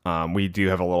pockets. We do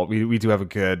have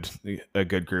a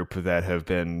good group that have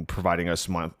been providing us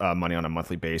money on a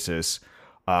monthly basis,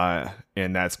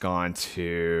 and that's gone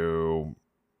to,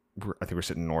 I think we're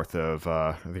sitting north of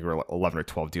I think we're 11 or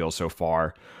 12 deals so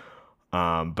far.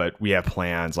 But we have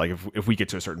plans, like if we get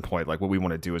to a certain point, like what we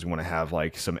want to do is we want to have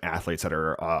like some athletes that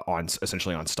are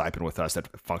essentially on stipend with us that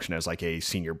function as like a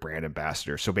senior brand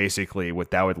ambassador. So basically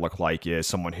what that would look like is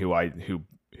someone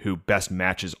who best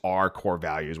matches our core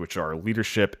values, which are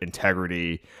leadership,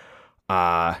 integrity,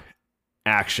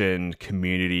 action,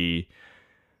 community,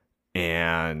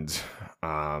 and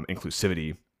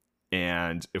inclusivity.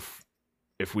 And if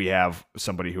if we have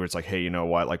somebody who it's like, hey, you know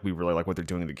what, like we really like what they're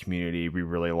doing in the community, we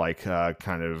really like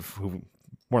kind of who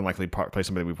more than likely play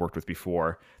somebody we've worked with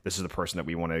before. This is the person that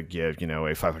we want to give, you know,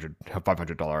 a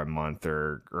 $500 a month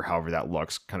or however that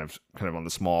looks, kind of on the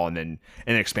small, and then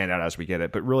expand out as we get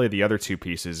it. But really, the other two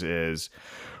pieces is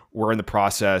we're in the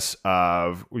process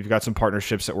of, we've got some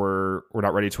partnerships that we're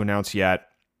not ready to announce yet,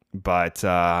 but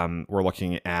we're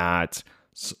looking at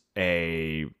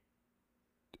a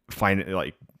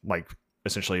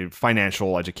essentially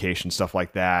financial education, stuff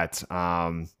like that.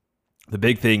 The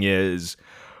big thing is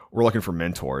we're looking for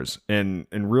mentors, and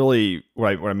really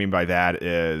what I mean by that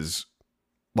is,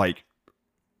 like,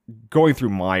 going through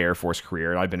my Air Force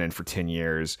career, and I've been in for 10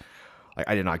 years. Like,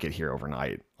 I did not get here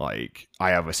overnight. Like, I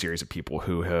have a series of people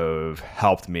who have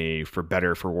helped me for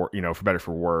better, for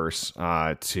worse,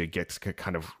 to get to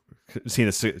kind of seen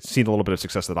a little bit of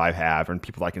success that I have, and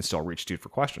people that I can still reach to for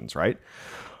questions, right?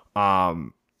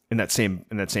 In that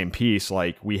same piece,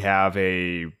 like, we have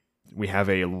a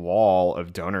wall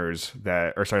of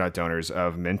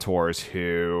of mentors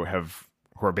who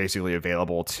are basically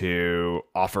available to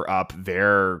offer up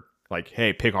their, like,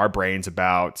 hey, pick our brains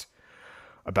about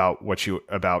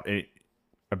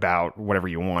whatever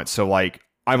you want. So, like,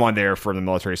 I'm on there for the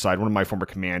military side. One of my former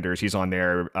commanders, he's on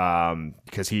there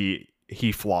because he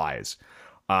flies.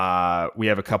 We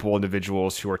have a couple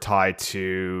individuals who are tied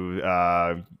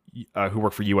to who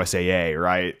work for USAA,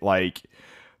 right? Like,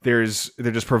 they're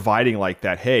just providing, like,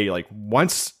 that, hey, like,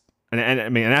 once and I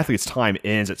mean, an athlete's time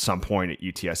ends at some point at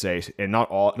UTSA, and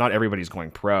not everybody's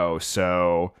going pro.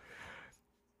 So,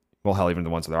 well, hell, even the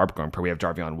ones that are going pro, we have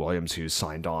Jarvion Williams, who's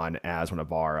signed on as one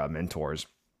of our mentors.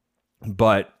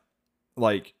 But,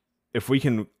 like, if we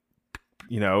can,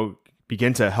 you know,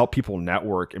 begin to help people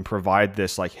network and provide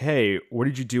this, like, hey, what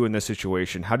did you do in this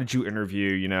situation? How did you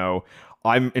interview? You know,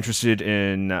 I'm interested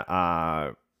in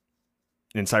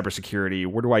cybersecurity.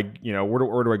 Where do I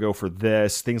go for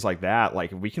this? Things like that.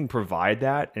 Like, if we can provide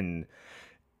that and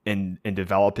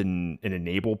develop and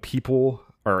enable people,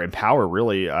 or empower,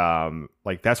 really,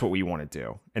 like, that's what we want to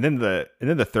do. And then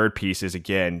the third piece is,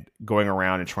 again, going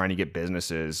around and trying to get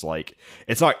businesses. Like,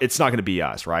 it's not going to be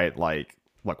us, right? Like,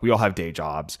 look, we all have day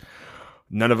jobs.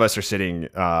 None of us are sitting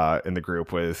in the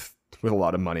group with a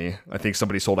lot of money. I think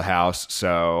somebody sold a house,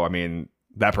 so I mean,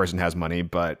 that person has money.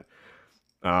 But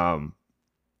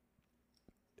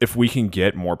if we can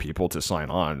get more people to sign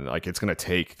on, like, it's going to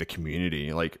take the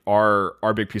community. Like, our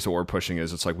big piece of what we're pushing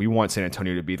is, it's like, we want San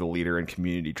Antonio to be the leader in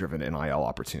community-driven NIL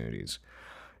opportunities.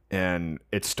 And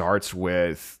it starts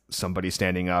with somebody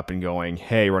standing up and going,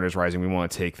 hey, Runners Rising, we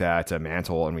want to take that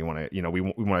mantle, and we want to, you know, we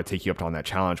want to take you up on that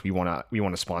challenge. We want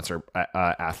to sponsor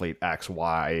athlete X,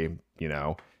 Y, you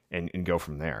know, and go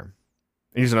from there. And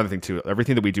here's another thing too.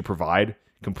 Everything that we do provide,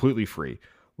 completely free.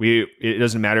 It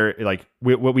doesn't matter, like,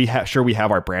 we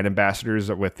have our brand ambassadors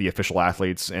with the official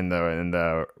athletes and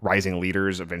the rising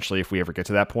leaders eventually, if we ever get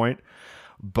to that point.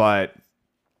 But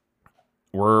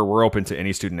we're open to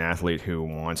any student athlete who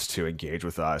wants to engage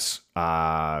with us,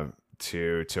 to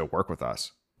work with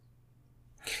us.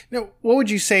 Now, what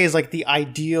would you say is, like, the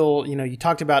ideal, you know, you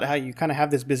talked about how you kind of have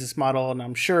this business model, and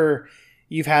I'm sure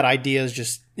you've had ideas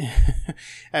just,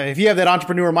 if you have that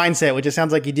entrepreneur mindset, which it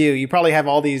sounds like you do, you probably have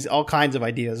all kinds of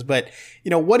ideas. But, you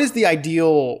know, what is the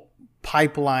ideal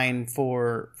pipeline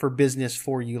for business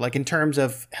for you? Like, in terms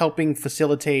of helping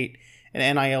facilitate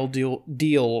an NIL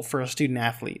deal for a student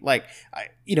athlete? Like,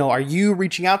 you know, are you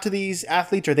reaching out to these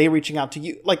athletes? Are they reaching out to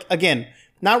you? Like, again,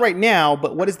 not right now,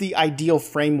 but what is the ideal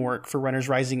framework for Runners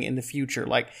Rising in the future?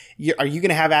 Like, are you going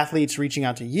to have athletes reaching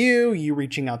out to you? You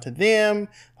reaching out to them?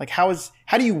 Like, how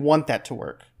do you want that to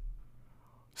work?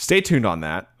 Stay tuned on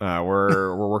that.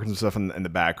 We're working some stuff in the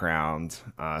background.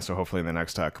 So hopefully in the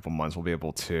next couple months, we'll be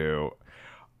able to,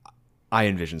 I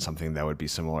envision something that would be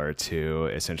similar to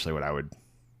essentially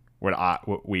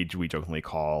what we jokingly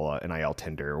call an NIL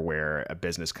tender, where a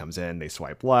business comes in, they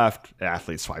swipe left, the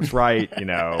athlete swipes right, you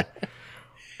know.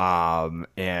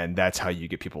 And that's how you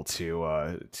get people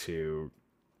to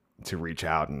reach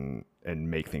out and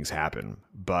make things happen.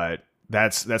 But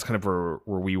that's kind of where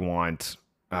we want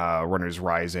Runners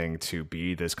Rising to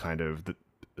be, this kind of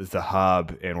the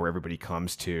hub, and where everybody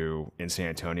comes to in San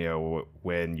Antonio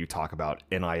when you talk about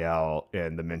NIL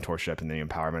and the mentorship and the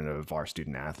empowerment of our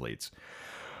student athletes.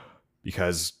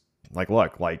 Because, like,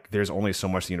 look, like, there's only so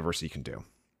much the university can do.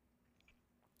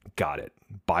 Got it.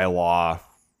 By law,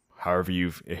 however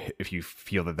if you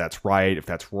feel that that's right, if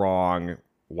that's wrong,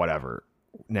 whatever.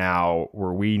 Now,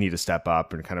 where we need to step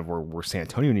up, and kind of where San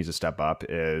Antonio needs to step up,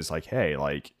 is like, hey,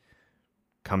 like,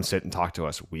 come sit and talk to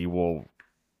us. We will,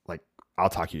 like, I'll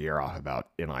talk your ear off about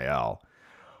NIL.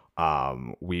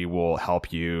 We will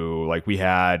help you. Like we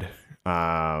had,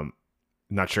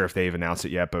 not sure if they've announced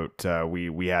it yet, but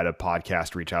we had a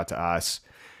podcast reach out to us,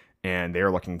 and they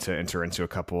were looking to enter into a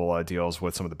couple deals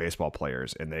with some of the baseball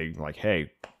players, and they like,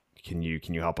 hey, can you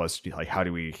help us? Like, how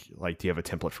do we, like, do you have a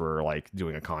template for like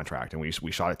doing a contract? And we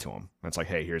shot it to them. And it's like,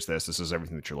 hey, here's this. This is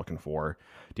everything that you're looking for.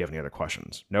 Do you have any other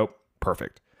questions? Nope.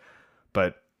 Perfect.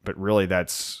 But really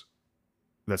that's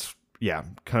yeah,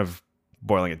 kind of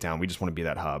boiling it down. We just want to be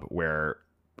that hub where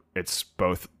it's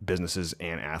both businesses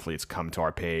and athletes come to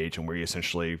our page, and we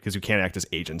essentially, because we can't act as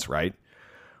agents, right?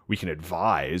 We can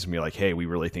advise and be like, hey, we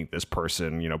really think this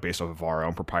person, based off of our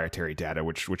own proprietary data,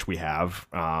 which we have,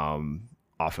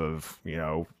 off of,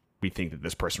 we think that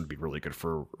this person would be really good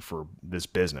for this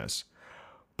business.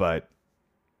 But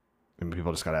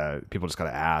people just gotta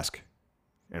ask,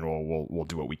 and we'll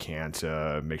do what we can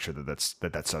to make sure that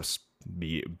that's us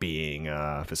being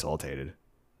facilitated.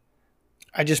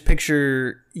 I just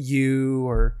picture you,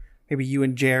 or maybe you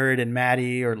and Jared and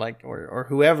Maddie, or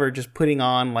whoever, just putting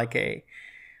on like a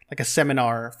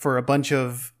seminar for a bunch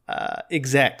of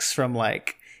execs from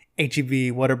like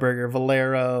HEB, Whataburger,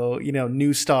 Valero,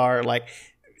 New Star, like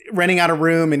renting out a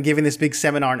room and giving this big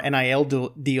seminar on NIL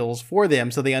deals for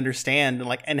them, so they understand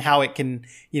and how it can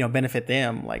benefit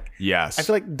them. Like, yes, I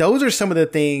feel like those are some of the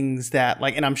things that,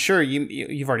 like, and I'm sure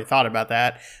you've already thought about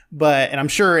that, and I'm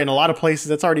sure in a lot of places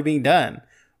that's already being done.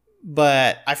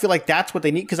 But I feel like that's what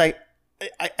they need, because I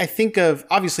think of,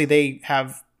 obviously they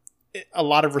have a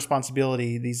lot of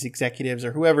responsibility, these executives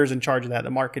or whoever's in charge of that, the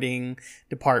marketing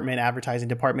department, advertising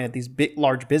department at these big,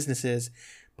 large businesses.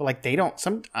 But like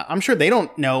I'm sure they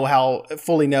don't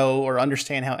fully know or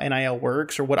understand how NIL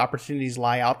works, or what opportunities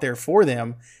lie out there for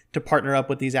them to partner up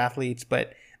with these athletes,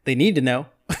 but they need to know.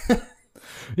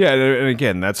 Yeah. And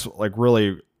again, that's like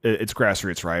really, it's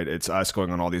grassroots, right? It's us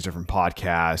going on all these different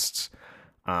podcasts.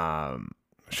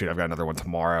 I've got another one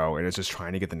tomorrow, and it's just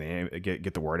trying to get the name,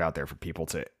 get the word out there for people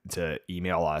to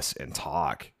email us and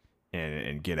talk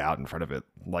and get out in front of it.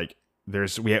 Like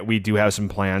we do have some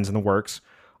plans in the works.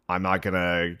 I'm not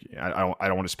gonna, I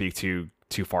don't want to speak too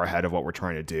far ahead of what we're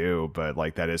trying to do, but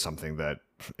like that is something that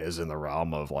is in the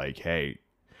realm of like, hey,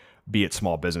 be it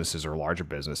small businesses or larger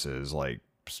businesses, like,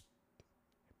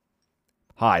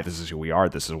 hi, this is who we are.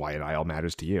 This is why NIL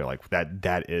matters to you. Like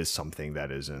that is something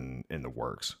that is in the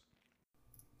works.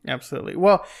 Absolutely.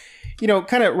 Well,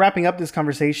 kind of wrapping up this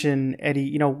conversation,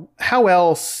 Eddie, how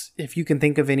else, if you can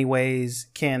think of any ways,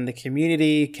 can the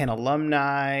community, can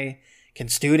alumni, can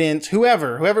students,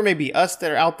 whoever may be, us that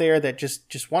are out there that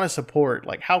just want to support,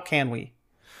 like, how can we?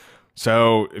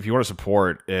 So if you want to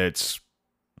support, it's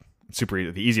super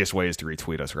easy. The easiest way is to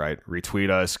retweet us, right?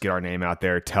 Retweet us, get our name out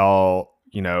there,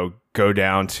 go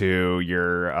down to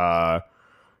your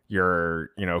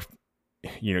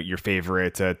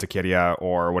favorite taqueria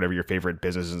or whatever your favorite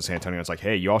business is in San Antonio. It's like,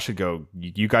 hey, you all should go.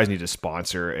 You guys need to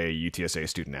sponsor a UTSA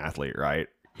student athlete, right?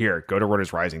 Here, go to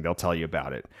Runners Rising. They'll tell you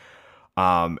about it.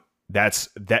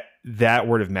 That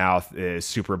word of mouth is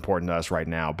super important to us right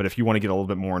now. But if you want to get a little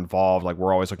bit more involved, like,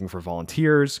 we're always looking for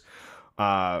volunteers.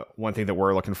 One thing that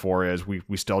we're looking for is we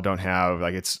still don't have,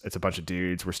 like, it's a bunch of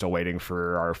dudes. We're still waiting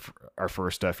for our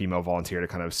first female volunteer to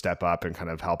kind of step up and kind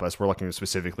of help us. We're looking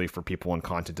specifically for people in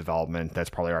content development. That's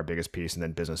probably our biggest piece, and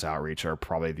then business outreach are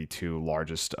probably the two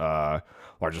largest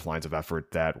lines of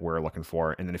effort that we're looking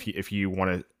for. And then if you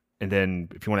want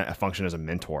to function as a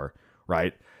mentor,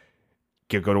 right?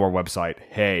 Go to our website.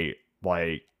 Hey,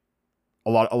 like, a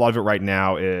lot of it right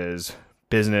now is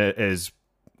business, is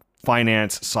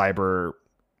finance, cyber,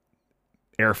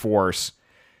 Air Force,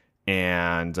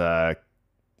 and some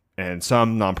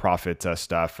nonprofit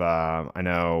stuff. I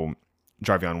know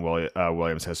Jarvion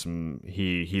Williams has some.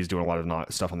 He's doing a lot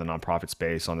of stuff on the nonprofit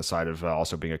space on the side of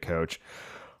also being a coach.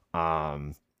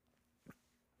 And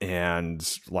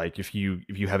like, if you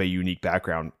have a unique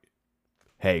background,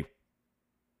 hey,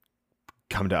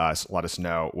 come to us, let us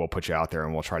know. We'll put you out there,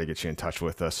 and we'll try to get you in touch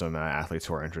with some athletes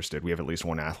who are interested. We have at least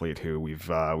one athlete who we've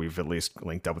at least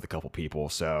linked up with a couple people,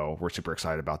 so we're super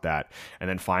excited about that. And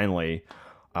then finally,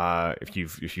 if you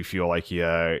feel like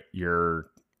you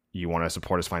want to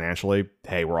support us financially,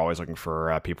 hey, we're always looking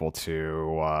for people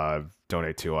to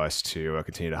donate to us to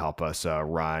continue to help us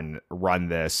run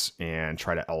this and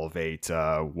try to elevate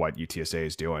what UTSA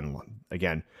is doing.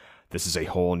 Again, this is a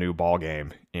whole new ball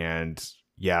game, and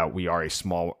yeah, we're a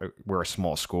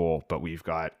small school, but we've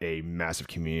got a massive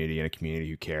community, and a community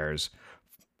who cares.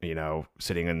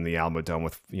 Sitting in the Alamo Dome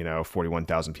with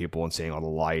 41,000 people and seeing all the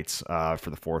lights for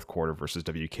the fourth quarter versus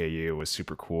WKU was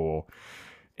super cool.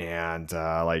 And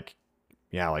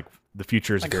the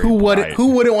future is like very who bright.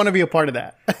 wouldn't want to be a part of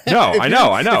that? No, I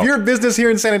know. If you're a business here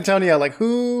in San Antonio, like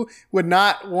who would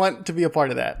not want to be a part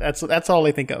of that? That's all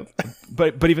I think of.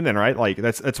 But even then, right? Like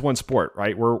that's one sport,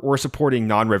 right? We're supporting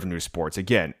non-revenue sports.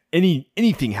 Again,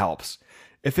 anything helps.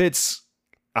 If it's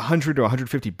 $100 to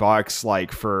 $150,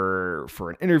 like for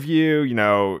an interview,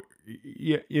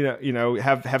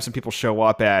 have some people show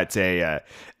up at a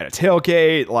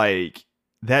tailgate. Like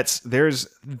there's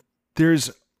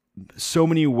so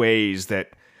many ways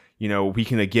that, we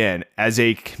can, again, as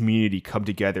a community, come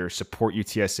together, support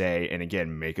UTSA, and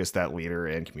again, make us that leader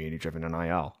in community-driven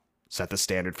NIL. Set the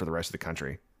standard for the rest of the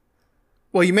country.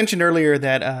 Well, you mentioned earlier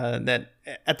that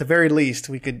at the very least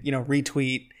we could,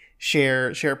 retweet,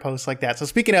 share posts like that. So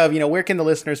speaking of, where can the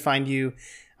listeners find you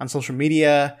on social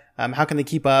media? How can they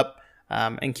keep up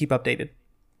and keep updated?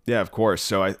 Yeah, of course.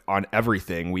 So on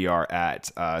everything we are at,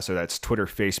 so that's Twitter,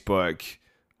 Facebook,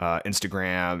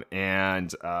 Instagram,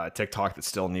 and TikTok that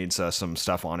still needs some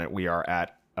stuff on it. We are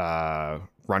at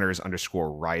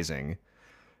runners_rising.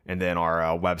 And then our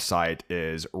website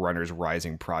is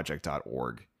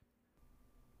runnersrisingproject.org.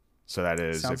 So that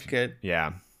is... Sounds good.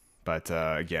 Yeah. But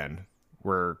again,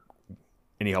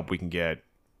 any help we can get,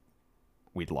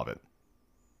 we'd love it.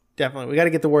 Definitely. We got to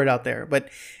get the word out there. But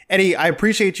Eddie, I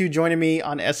appreciate you joining me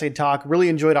on SA Talk. Really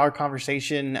enjoyed our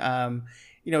conversation.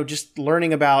 Just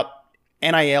learning about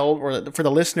NIL, or for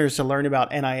the listeners to learn about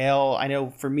NIL. I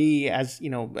know for me, as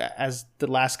the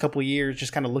last couple of years,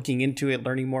 just kind of looking into it,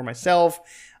 learning more myself,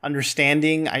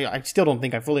 understanding. I still don't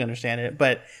think I fully understand it,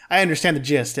 but I understand the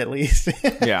gist at least.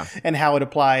 Yeah. And how it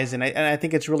applies. And I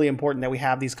think it's really important that we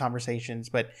have these conversations.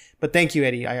 But thank you,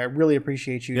 Eddie. I really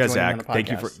appreciate you joining Zach, me on the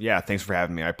podcast. Thanks for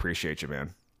having me. I appreciate you,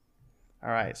 man.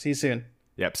 All right. See you soon.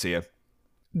 Yep. See ya.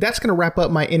 That's going to wrap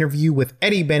up my interview with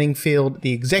Eddie Benningfield,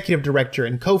 the executive director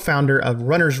and co-founder of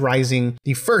Runners Rising,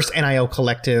 the first NIL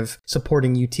collective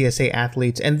supporting UTSA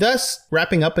athletes, and thus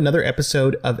wrapping up another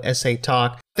episode of SA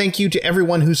Talk. Thank you to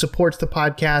everyone who supports the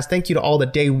podcast. Thank you to all the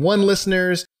day one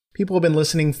listeners. People have been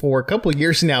listening for a couple of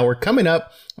years now. We're coming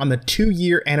up on the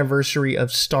 2-year anniversary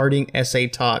of starting SA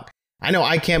Talk. I know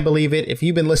I can't believe it. If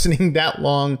you've been listening that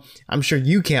long, I'm sure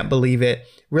you can't believe it.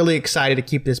 Really excited to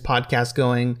keep this podcast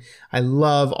going. I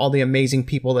love all the amazing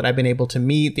people that I've been able to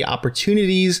meet, the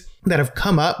opportunities that have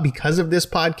come up because of this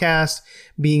podcast,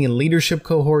 being in leadership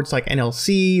cohorts like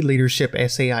NLC, Leadership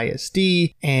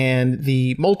SAISD, and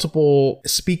the multiple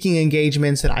speaking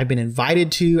engagements that I've been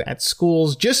invited to at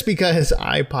schools just because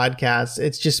I podcast.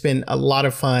 It's just been a lot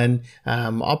of fun.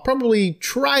 I'll probably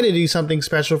try to do something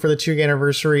special for the 2-year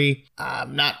anniversary.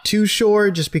 I'm not too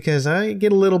sure just because I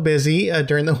get a little busy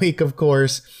during the week, of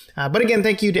course. But again,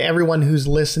 thank you to everyone who's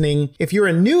listening. If you're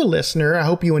a new listener, I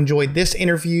hope you enjoyed this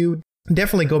interview.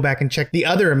 Definitely go back and check the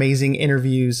other amazing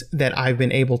interviews that I've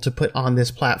been able to put on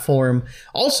this platform.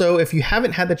 Also, if you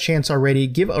haven't had the chance already,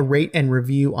 give a rate and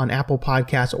review on Apple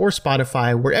Podcasts or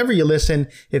Spotify, wherever you listen.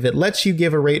 If it lets you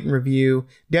give a rate and review,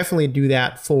 definitely do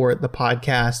that for the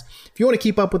podcast. If you want to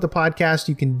keep up with the podcast,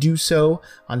 you can do so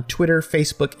on Twitter,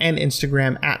 Facebook, and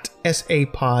Instagram at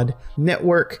SAPod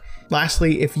Network.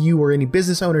 Lastly, if you or any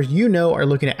business owners are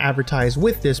looking to advertise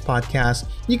with this podcast,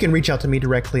 you can reach out to me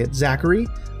directly at Zachary,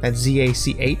 that's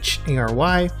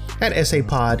ZACHARY, at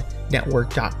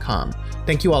sapodnetwork.com.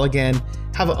 Thank you all again.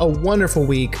 Have a wonderful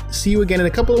week. See you again in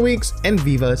a couple of weeks, and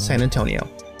Viva San Antonio.